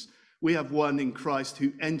brokenness. We have one in Christ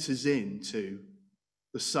who enters into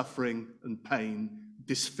the suffering and pain,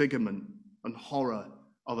 disfigurement and horror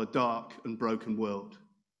of a dark and broken world.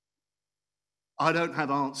 I don't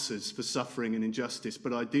have answers for suffering and injustice,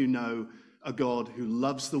 but I do know a God who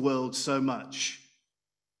loves the world so much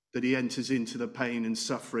that he enters into the pain and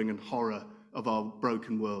suffering and horror of our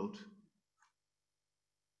broken world.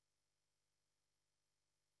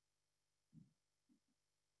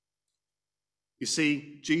 You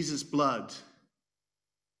see, Jesus' blood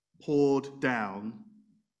poured down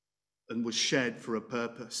and was shed for a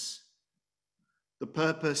purpose. The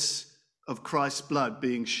purpose of Christ's blood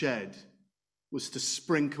being shed was to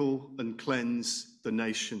sprinkle and cleanse the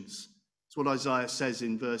nations. That's what Isaiah says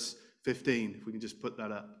in verse 15, if we can just put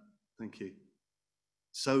that up. Thank you.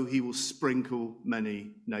 So he will sprinkle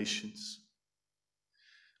many nations.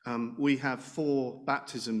 We have 4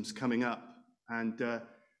 baptisms coming up, and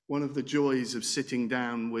one of the joys of sitting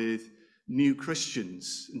down with new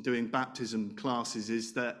Christians and doing baptism classes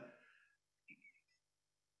is that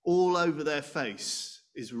all over their face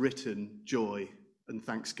is written joy and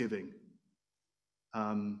thanksgiving.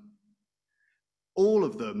 All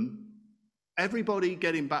of them, everybody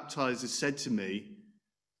getting baptized has said to me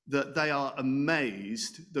that they are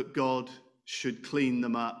amazed that God should clean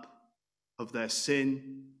them up of their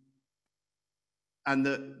sin, and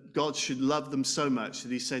that God should love them so much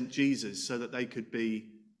that he sent Jesus so that they could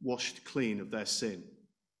be washed clean of their sin.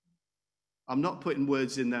 I'm not putting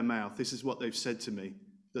words in their mouth. This is what they've said to me,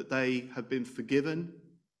 that they have been forgiven,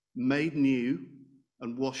 made new,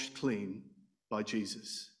 and washed clean by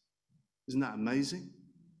Jesus. Isn't that amazing?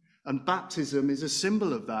 And baptism is a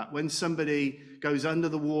symbol of that. When somebody goes under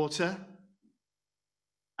the water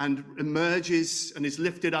and emerges and is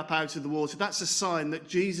lifted up out of the water, that's a sign that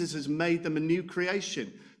Jesus has made them a new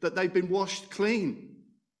creation, that they've been washed clean.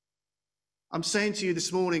 I'm saying to you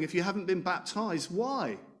this morning, if you haven't been baptized,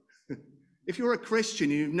 why? If you're a Christian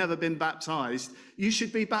and you've never been baptized, you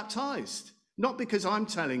should be baptized. Not because I'm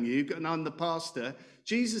telling you and I'm the pastor.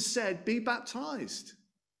 Jesus said, be baptized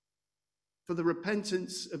for the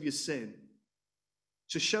repentance of your sin,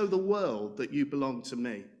 to show the world that you belong to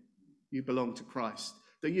me, you belong to Christ,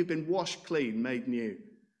 that you've been washed clean, made new.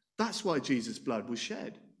 That's why Jesus' blood was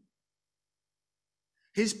shed.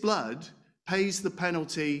 His blood pays the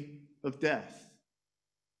penalty of death,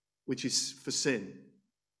 which is for sin.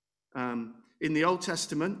 In the Old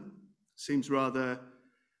Testament, seems rather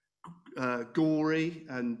gory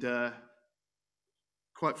and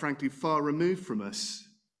quite frankly far removed from us.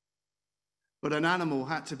 But an animal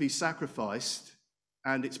had to be sacrificed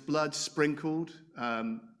and its blood sprinkled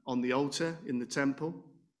on the altar in the temple.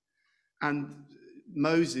 And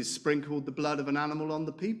Moses sprinkled the blood of an animal on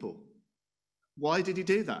the people. Why did he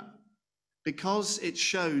do that? Because it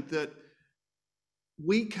showed that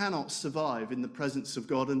we cannot survive in the presence of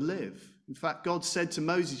God and live. In fact, God said to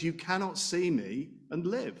Moses, you cannot see me and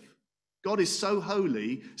live. God is so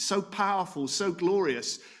holy, so powerful, so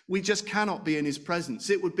glorious. We just cannot be in his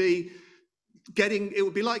presence. It would be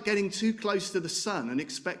like getting too close to the sun and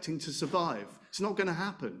expecting to survive. It's not going to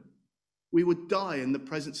happen. We would die in the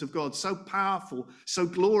presence of God. So powerful, so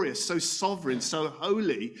glorious, so sovereign, so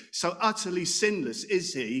holy, so utterly sinless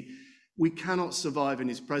is he. We cannot survive in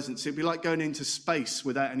his presence. It'd be like going into space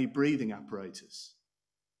without any breathing apparatus.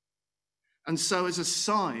 And so as a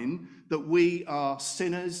sign that we are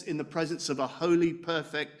sinners in the presence of a holy,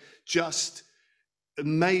 perfect, just,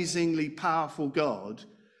 amazingly powerful God,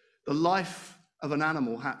 the life of an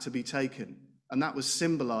animal had to be taken. And that was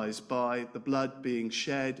symbolized by the blood being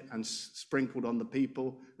shed and sprinkled on the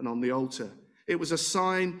people and on the altar. It was a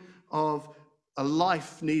sign of a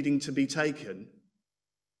life needing to be taken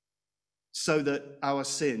so that our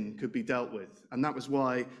sin could be dealt with. And that was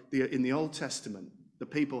why in the Old Testament, the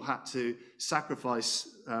people had to sacrifice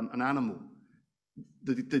an animal.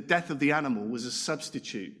 The death of the animal was a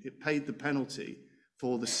substitute. It paid the penalty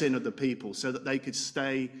for the sin of the people so that they could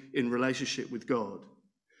stay in relationship with God.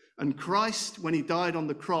 And Christ, when he died on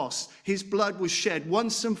the cross, his blood was shed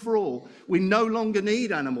once and for all. We no longer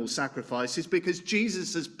need animal sacrifices because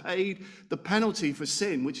Jesus has paid the penalty for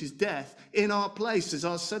sin, which is death, in our place as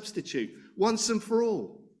our substitute, once and for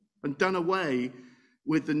all, and done away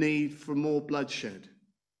with the need for more bloodshed.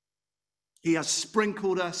 He has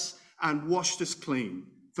sprinkled us and washed us clean,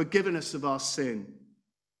 forgiven us of our sin.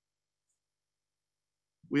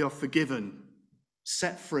 We are forgiven,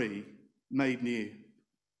 set free, made new.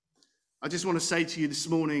 I just want to say to you this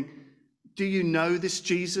morning, do you know this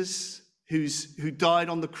Jesus who died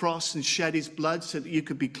on the cross and shed his blood so that you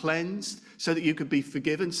could be cleansed, so that you could be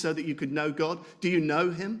forgiven, so that you could know God? Do you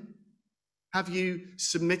know him? Have you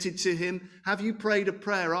submitted to him? Have you prayed a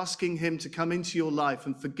prayer asking him to come into your life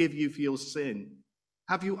and forgive you for your sin?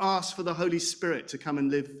 Have you asked for the Holy Spirit to come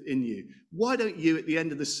and live in you? Why don't you, at the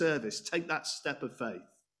end of the service, take that step of faith?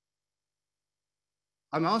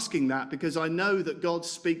 I'm asking that because I know that God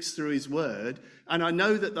speaks through his word, and I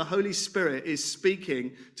know that the Holy Spirit is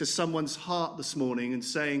speaking to someone's heart this morning and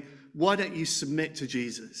saying, why don't you submit to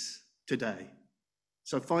Jesus today?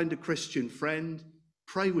 So find a Christian friend,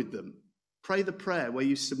 pray with them. Pray the prayer where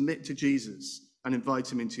you submit to Jesus and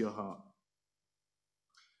invite him into your heart.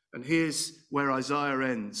 And here's where Isaiah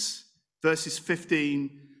ends, verses 15b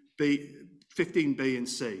and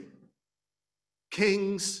C.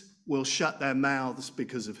 Kings will shut their mouths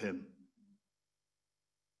because of him.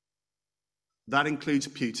 That includes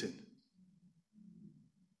Putin.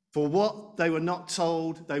 For what they were not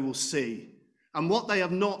told, they will see. And what they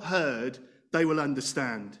have not heard, they will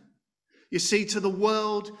understand. You see, to the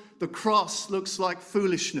world, the cross looks like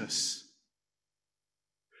foolishness.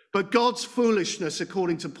 But God's foolishness,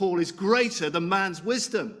 according to Paul, is greater than man's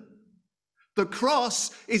wisdom. The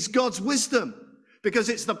cross is God's wisdom because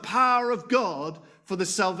it's the power of God for the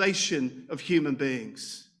salvation of human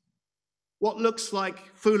beings. What looks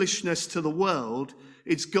like foolishness to the world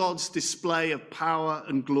is God's display of power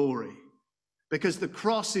and glory. Because the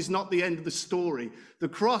cross is not the end of the story. The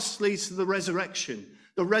cross leads to the resurrection.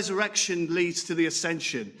 The resurrection leads to the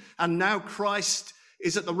ascension. And now Christ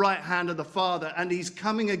is at the right hand of the Father, and he's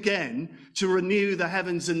coming again to renew the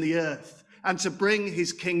heavens and the earth and to bring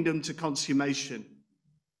his kingdom to consummation.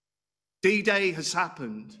 D-Day has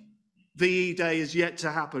happened. VE Day is yet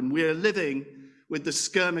to happen. We are living with the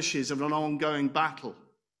skirmishes of an ongoing battle,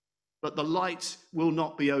 but the light will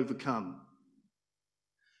not be overcome.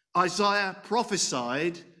 Isaiah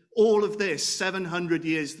prophesied all of this 700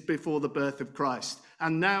 years before the birth of Christ,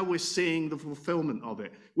 and now we're seeing the fulfillment of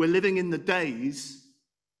it. We're living in the days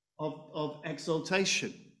of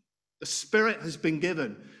exaltation. The Spirit has been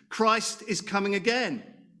given. Christ is coming again.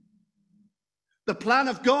 The plan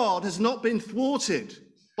of God has not been thwarted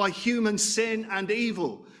by human sin and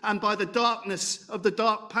evil and by the darkness of the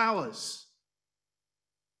dark powers.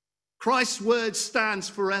 Christ's word stands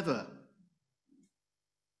forever.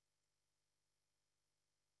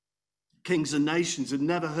 Kings and nations had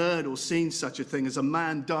never heard or seen such a thing as a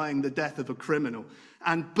man dying the death of a criminal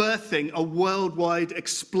and birthing a worldwide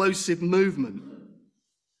explosive movement.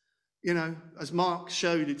 You know, as Mark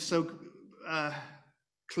showed it so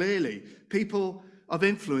clearly, people of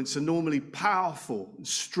influence are normally powerful and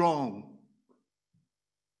strong.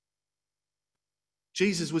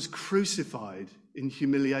 Jesus was crucified in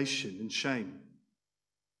humiliation and shame.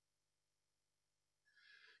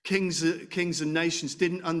 Kings and nations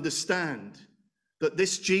didn't understand that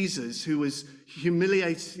this Jesus, who was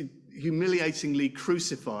humiliatingly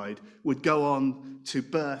crucified, would go on to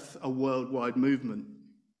birth a worldwide movement.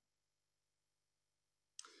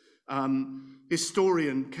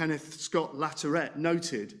 Historian Kenneth Scott Latourette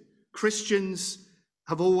noted, Christians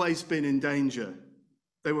have always been in danger.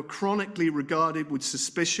 They were chronically regarded with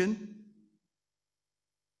suspicion.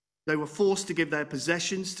 They were forced to give their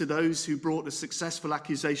possessions to those who brought a successful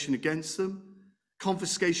accusation against them.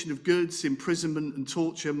 Confiscation of goods, imprisonment, and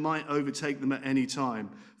torture might overtake them at any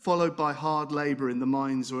time, followed by hard labor in the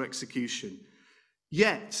mines or execution.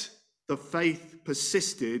 Yet, the faith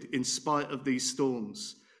persisted in spite of these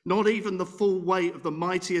storms. Not even the full weight of the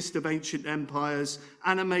mightiest of ancient empires,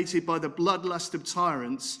 animated by the bloodlust of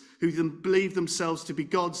tyrants who believed themselves to be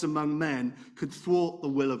gods among men, could thwart the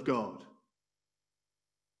will of God.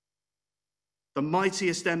 The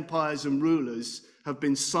mightiest empires and rulers have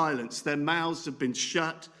been silenced. Their mouths have been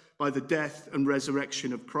shut by the death and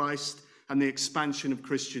resurrection of Christ and the expansion of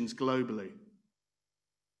Christians globally.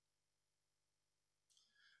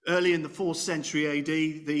 Early in the 4th century AD,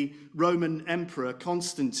 the Roman Emperor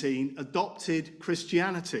Constantine adopted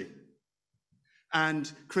Christianity,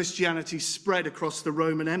 and Christianity spread across the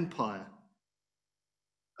Roman Empire.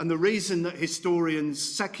 And the reason that historians,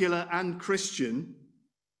 secular and Christian,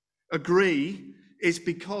 agree is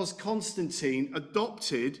because Constantine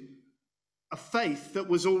adopted a faith that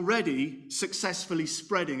was already successfully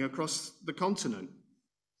spreading across the continent.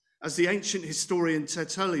 As the ancient historian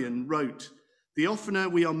Tertullian wrote, "The oftener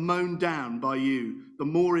we are mown down by you, the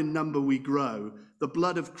more in number we grow. The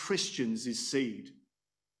blood of Christians is seed."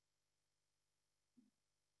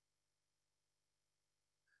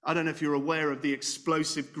 I don't know if you're aware of the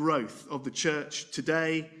explosive growth of the church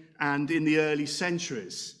today and in the early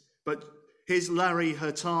centuries, but here's Larry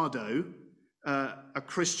Hurtado, a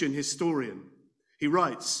Christian historian. He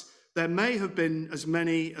writes, "There may have been as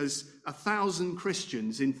many as 1,000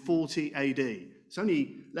 Christians in 40 AD. It's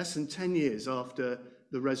only less than 10 years after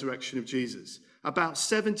the resurrection of Jesus. About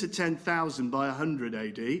 7 to 10,000 by 100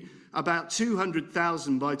 AD, about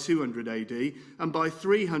 200,000 by 200 AD, and by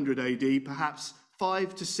 300 AD, perhaps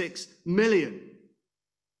 5 to 6 million.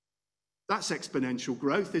 That's exponential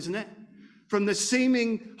growth, isn't it? From the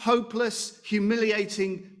seeming hopeless,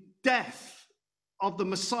 humiliating death of the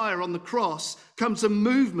Messiah on the cross comes a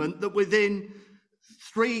movement that within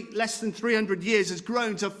less than 300 years has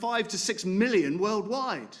grown to 5 to 6 million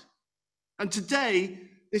worldwide. And today,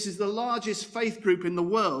 this is the largest faith group in the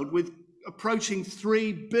world with approaching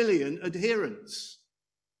 3 billion adherents.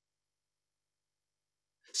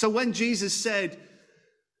 So when Jesus said,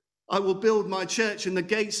 "I will build my church and the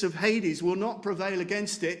gates of Hades will not prevail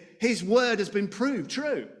against it," his word has been proved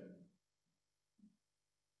true.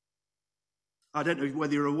 I don't know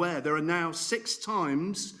whether you're aware, there are now 6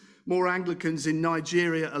 times more Anglicans in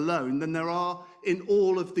Nigeria alone than there are in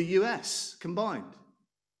all of the US combined.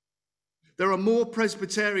 There are more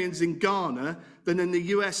Presbyterians in Ghana than in the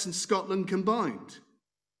US and Scotland combined.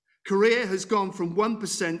 Korea has gone from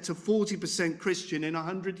 1% to 40% Christian in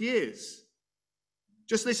 100 years.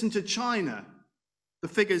 Just listen to China, the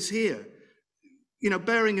figures here.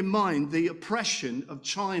 Bearing in mind the oppression of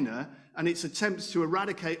China and its attempts to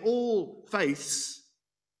eradicate all faiths,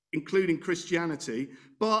 including Christianity,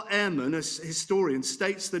 Bart Ehrman, a historian,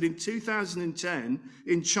 states that in 2010,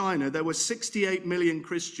 in China, there were 68 million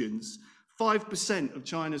Christians, 5% of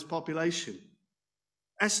China's population.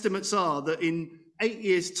 Estimates are that in 8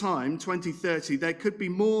 years' time, 2030, there could be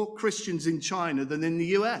more Christians in China than in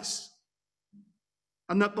the US.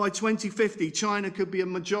 And that by 2050, China could be a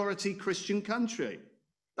majority Christian country.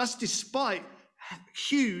 That's despite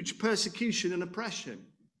huge persecution and oppression.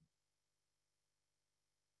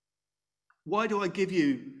 Why do I give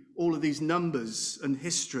you all of these numbers and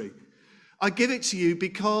history? I give it to you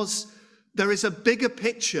because there is a bigger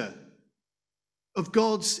picture of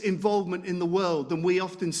God's involvement in the world than we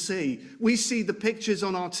often see. We see the pictures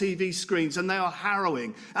on our TV screens and they are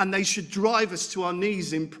harrowing and they should drive us to our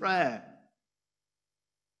knees in prayer.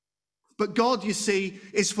 But God, you see,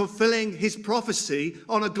 is fulfilling his prophecy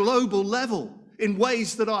on a global level in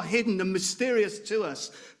ways that are hidden and mysterious to us.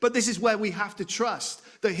 But this is where we have to trust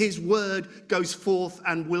that his word goes forth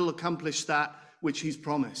and will accomplish that which he's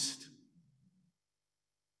promised.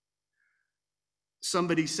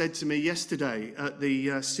 Somebody said to me yesterday at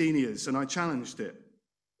the seniors, and I challenged it.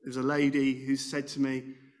 There's a lady who said to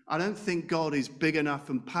me, "I don't think God is big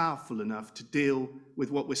enough and powerful enough to deal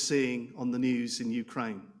with what we're seeing on the news in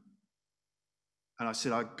Ukraine." And I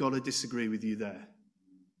said, "I've got to disagree with you there."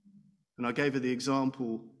 And I gave her the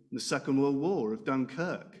example in the Second World War of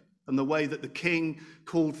Dunkirk and the way that the king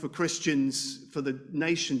called for Christians, for the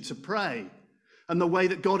nation to pray, and the way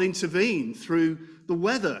that God intervened through the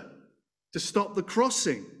weather to stop the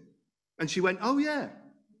crossing. And she went, "Oh yeah.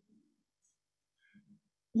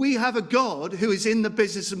 We have a God who is in the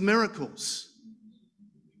business of miracles.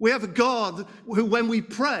 We have a God who, when we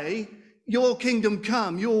pray, your kingdom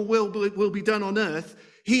come, your will be done on earth,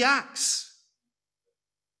 he acts."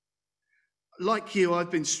 Like you,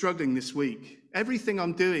 I've been struggling this week. Everything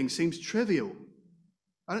I'm doing seems trivial.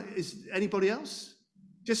 Is anybody else?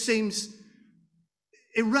 Just seems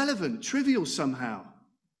irrelevant, trivial somehow.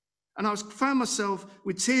 And I found myself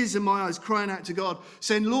with tears in my eyes crying out to God,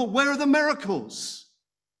 saying, "Lord, where are the miracles?"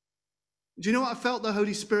 Do you know what I felt the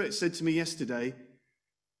Holy Spirit said to me yesterday?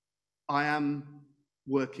 I am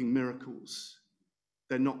working miracles.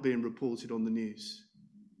 They're not being reported on the news.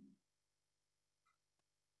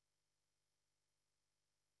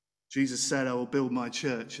 Jesus said, "I will build my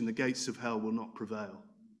church and the gates of hell will not prevail."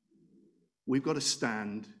 We've got to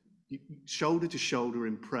stand shoulder to shoulder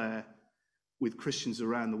in prayer with Christians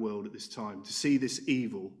around the world at this time to see this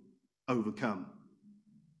evil overcome.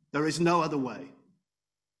 There is no other way.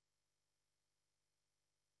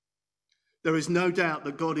 There is no doubt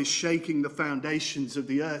that God is shaking the foundations of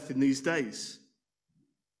the earth in these days.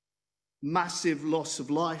 Massive loss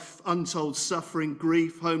of life, untold suffering,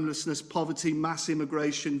 grief, homelessness, poverty, mass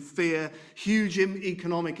immigration, fear, huge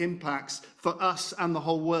economic impacts for us and the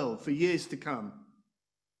whole world for years to come.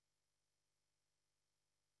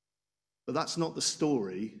 But that's not the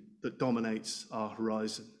story that dominates our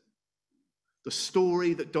horizon. The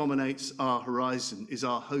story that dominates our horizon is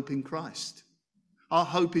our hope in Christ. Our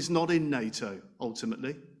hope is not in NATO,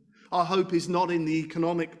 ultimately. Our hope is not in the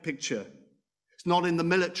economic picture. It's not in the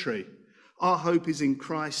military. Our hope is in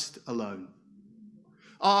Christ alone.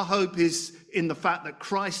 Our hope is in the fact that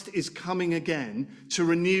Christ is coming again to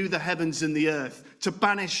renew the heavens and the earth, to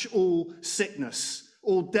banish all sickness,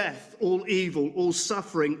 all death, all evil, all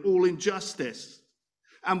suffering, all injustice.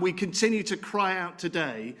 And we continue to cry out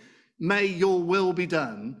today, may your will be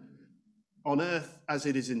done on earth as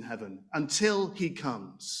it is in heaven, until he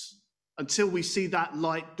comes, until we see that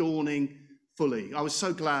light dawning fully. I was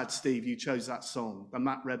so glad, Steve, you chose that song, the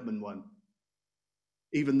Matt Redman one.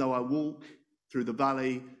 Even though I walk through the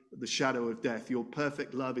valley of the shadow of death, your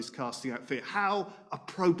perfect love is casting out fear. How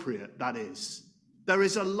appropriate that is. There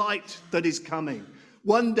is a light that is coming.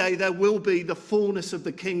 One day there will be the fullness of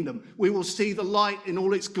the kingdom. We will see the light in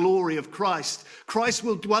all its glory of Christ. Christ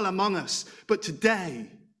will dwell among us. But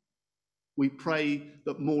today, we pray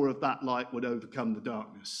that more of that light would overcome the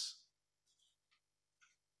darkness.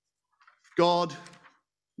 God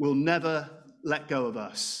will never let go of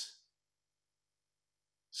us.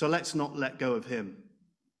 So let's not let go of him.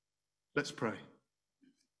 Let's pray.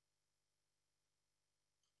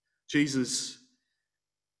 Jesus,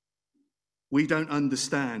 we don't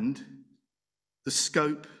understand the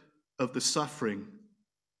scope of the suffering.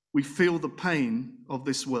 We feel the pain of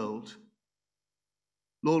this world.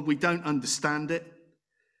 Lord, we don't understand it.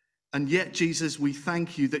 And yet, Jesus, we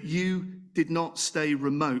thank you that you did not stay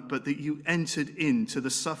remote, but that you entered into the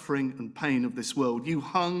suffering and pain of this world. You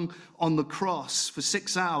hung on the cross for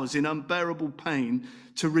 6 hours in unbearable pain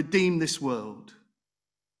to redeem this world.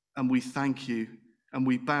 And we thank you, and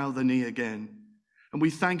we bow the knee again. And we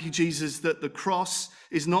thank you, Jesus, that the cross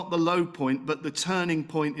is not the low point, but the turning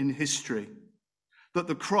point in history. That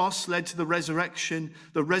the cross led to the resurrection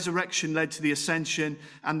led to the ascension,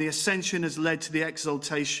 and the ascension has led to the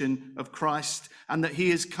exaltation of Christ, and that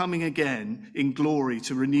he is coming again in glory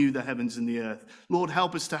to renew the heavens and the earth. Lord,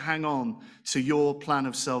 help us to hang on to your plan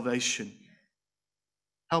of salvation.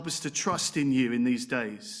 Help us to trust in you in these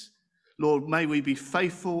days. Lord, may we be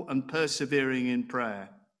faithful and persevering in prayer.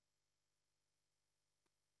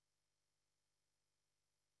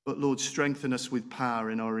 But Lord, strengthen us with power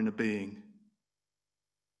in our inner being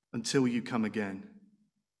until you come again.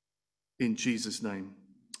 In Jesus' name,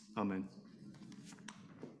 amen.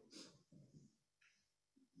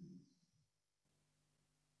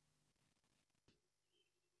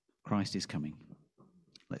 Christ is coming.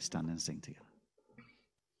 Let's stand and sing together.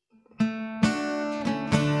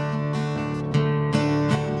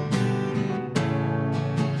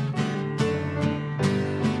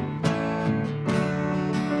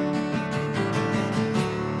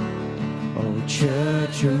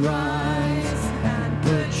 Church, arise and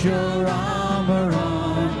put your armor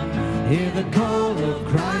on. Hear the call of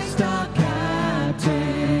Christ our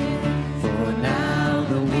captain. For now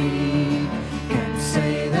the weak can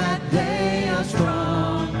say that they are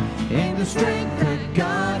strong in the strength that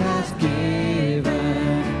God has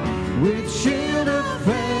given. With shield of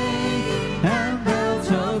faith and belt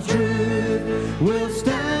of truth, we'll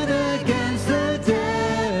stand against the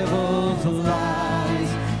devil's lies.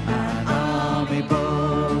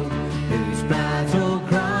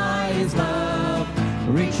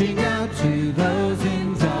 Reaching out to those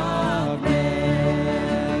in darkness,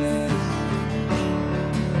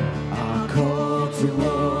 our call to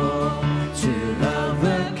war, to love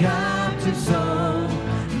the captive soul,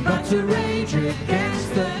 but to rage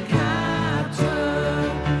against the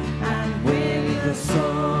captor, and with the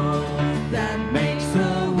soul that makes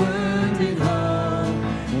the wounded whole,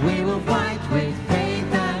 we will fight with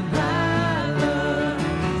faith and valor.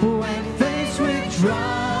 When faced with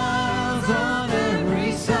trials on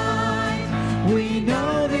every side, we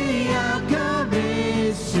know the outcome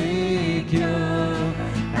is secure,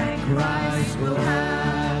 and Christ will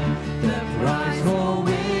have the prize for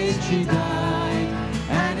which he died,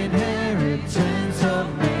 an inheritance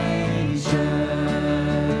of nations.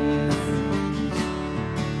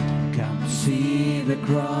 Come see the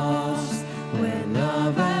cross where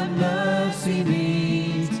love and mercy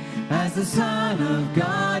meet, as the Son of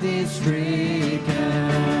God is stricken,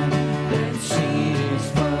 then see his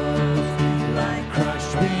foe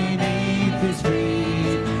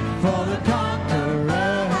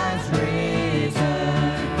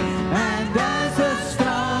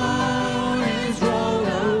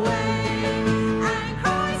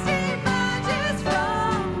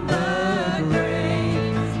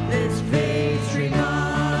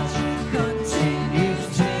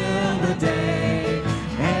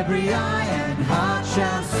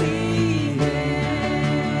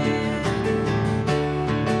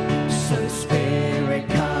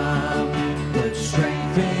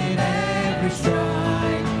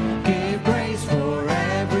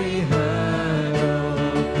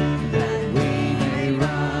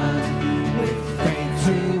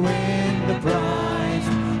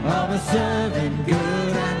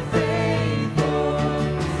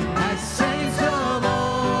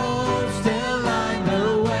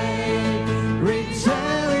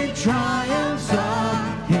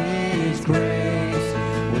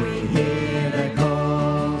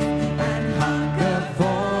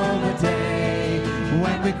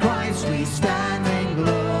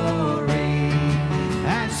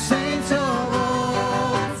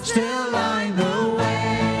still line the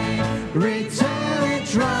way, retelling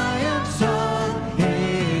triumphs of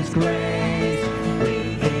His grace. We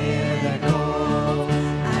hear the call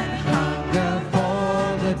and hunger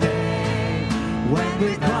for the day when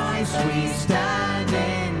with Christ we stand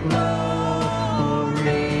in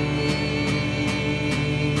glory.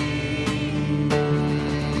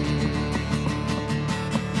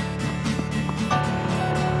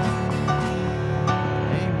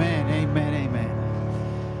 Amen, amen, amen.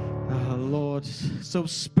 Oh, Lord, so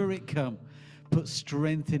Spirit come, put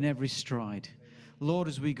strength in every stride. Lord,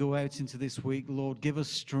 as we go out into this week, Lord, give us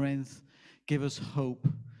strength, give us hope,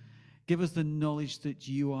 give us the knowledge that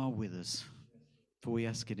you are with us. For we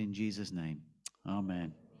ask it in Jesus' name.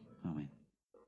 Amen. Amen.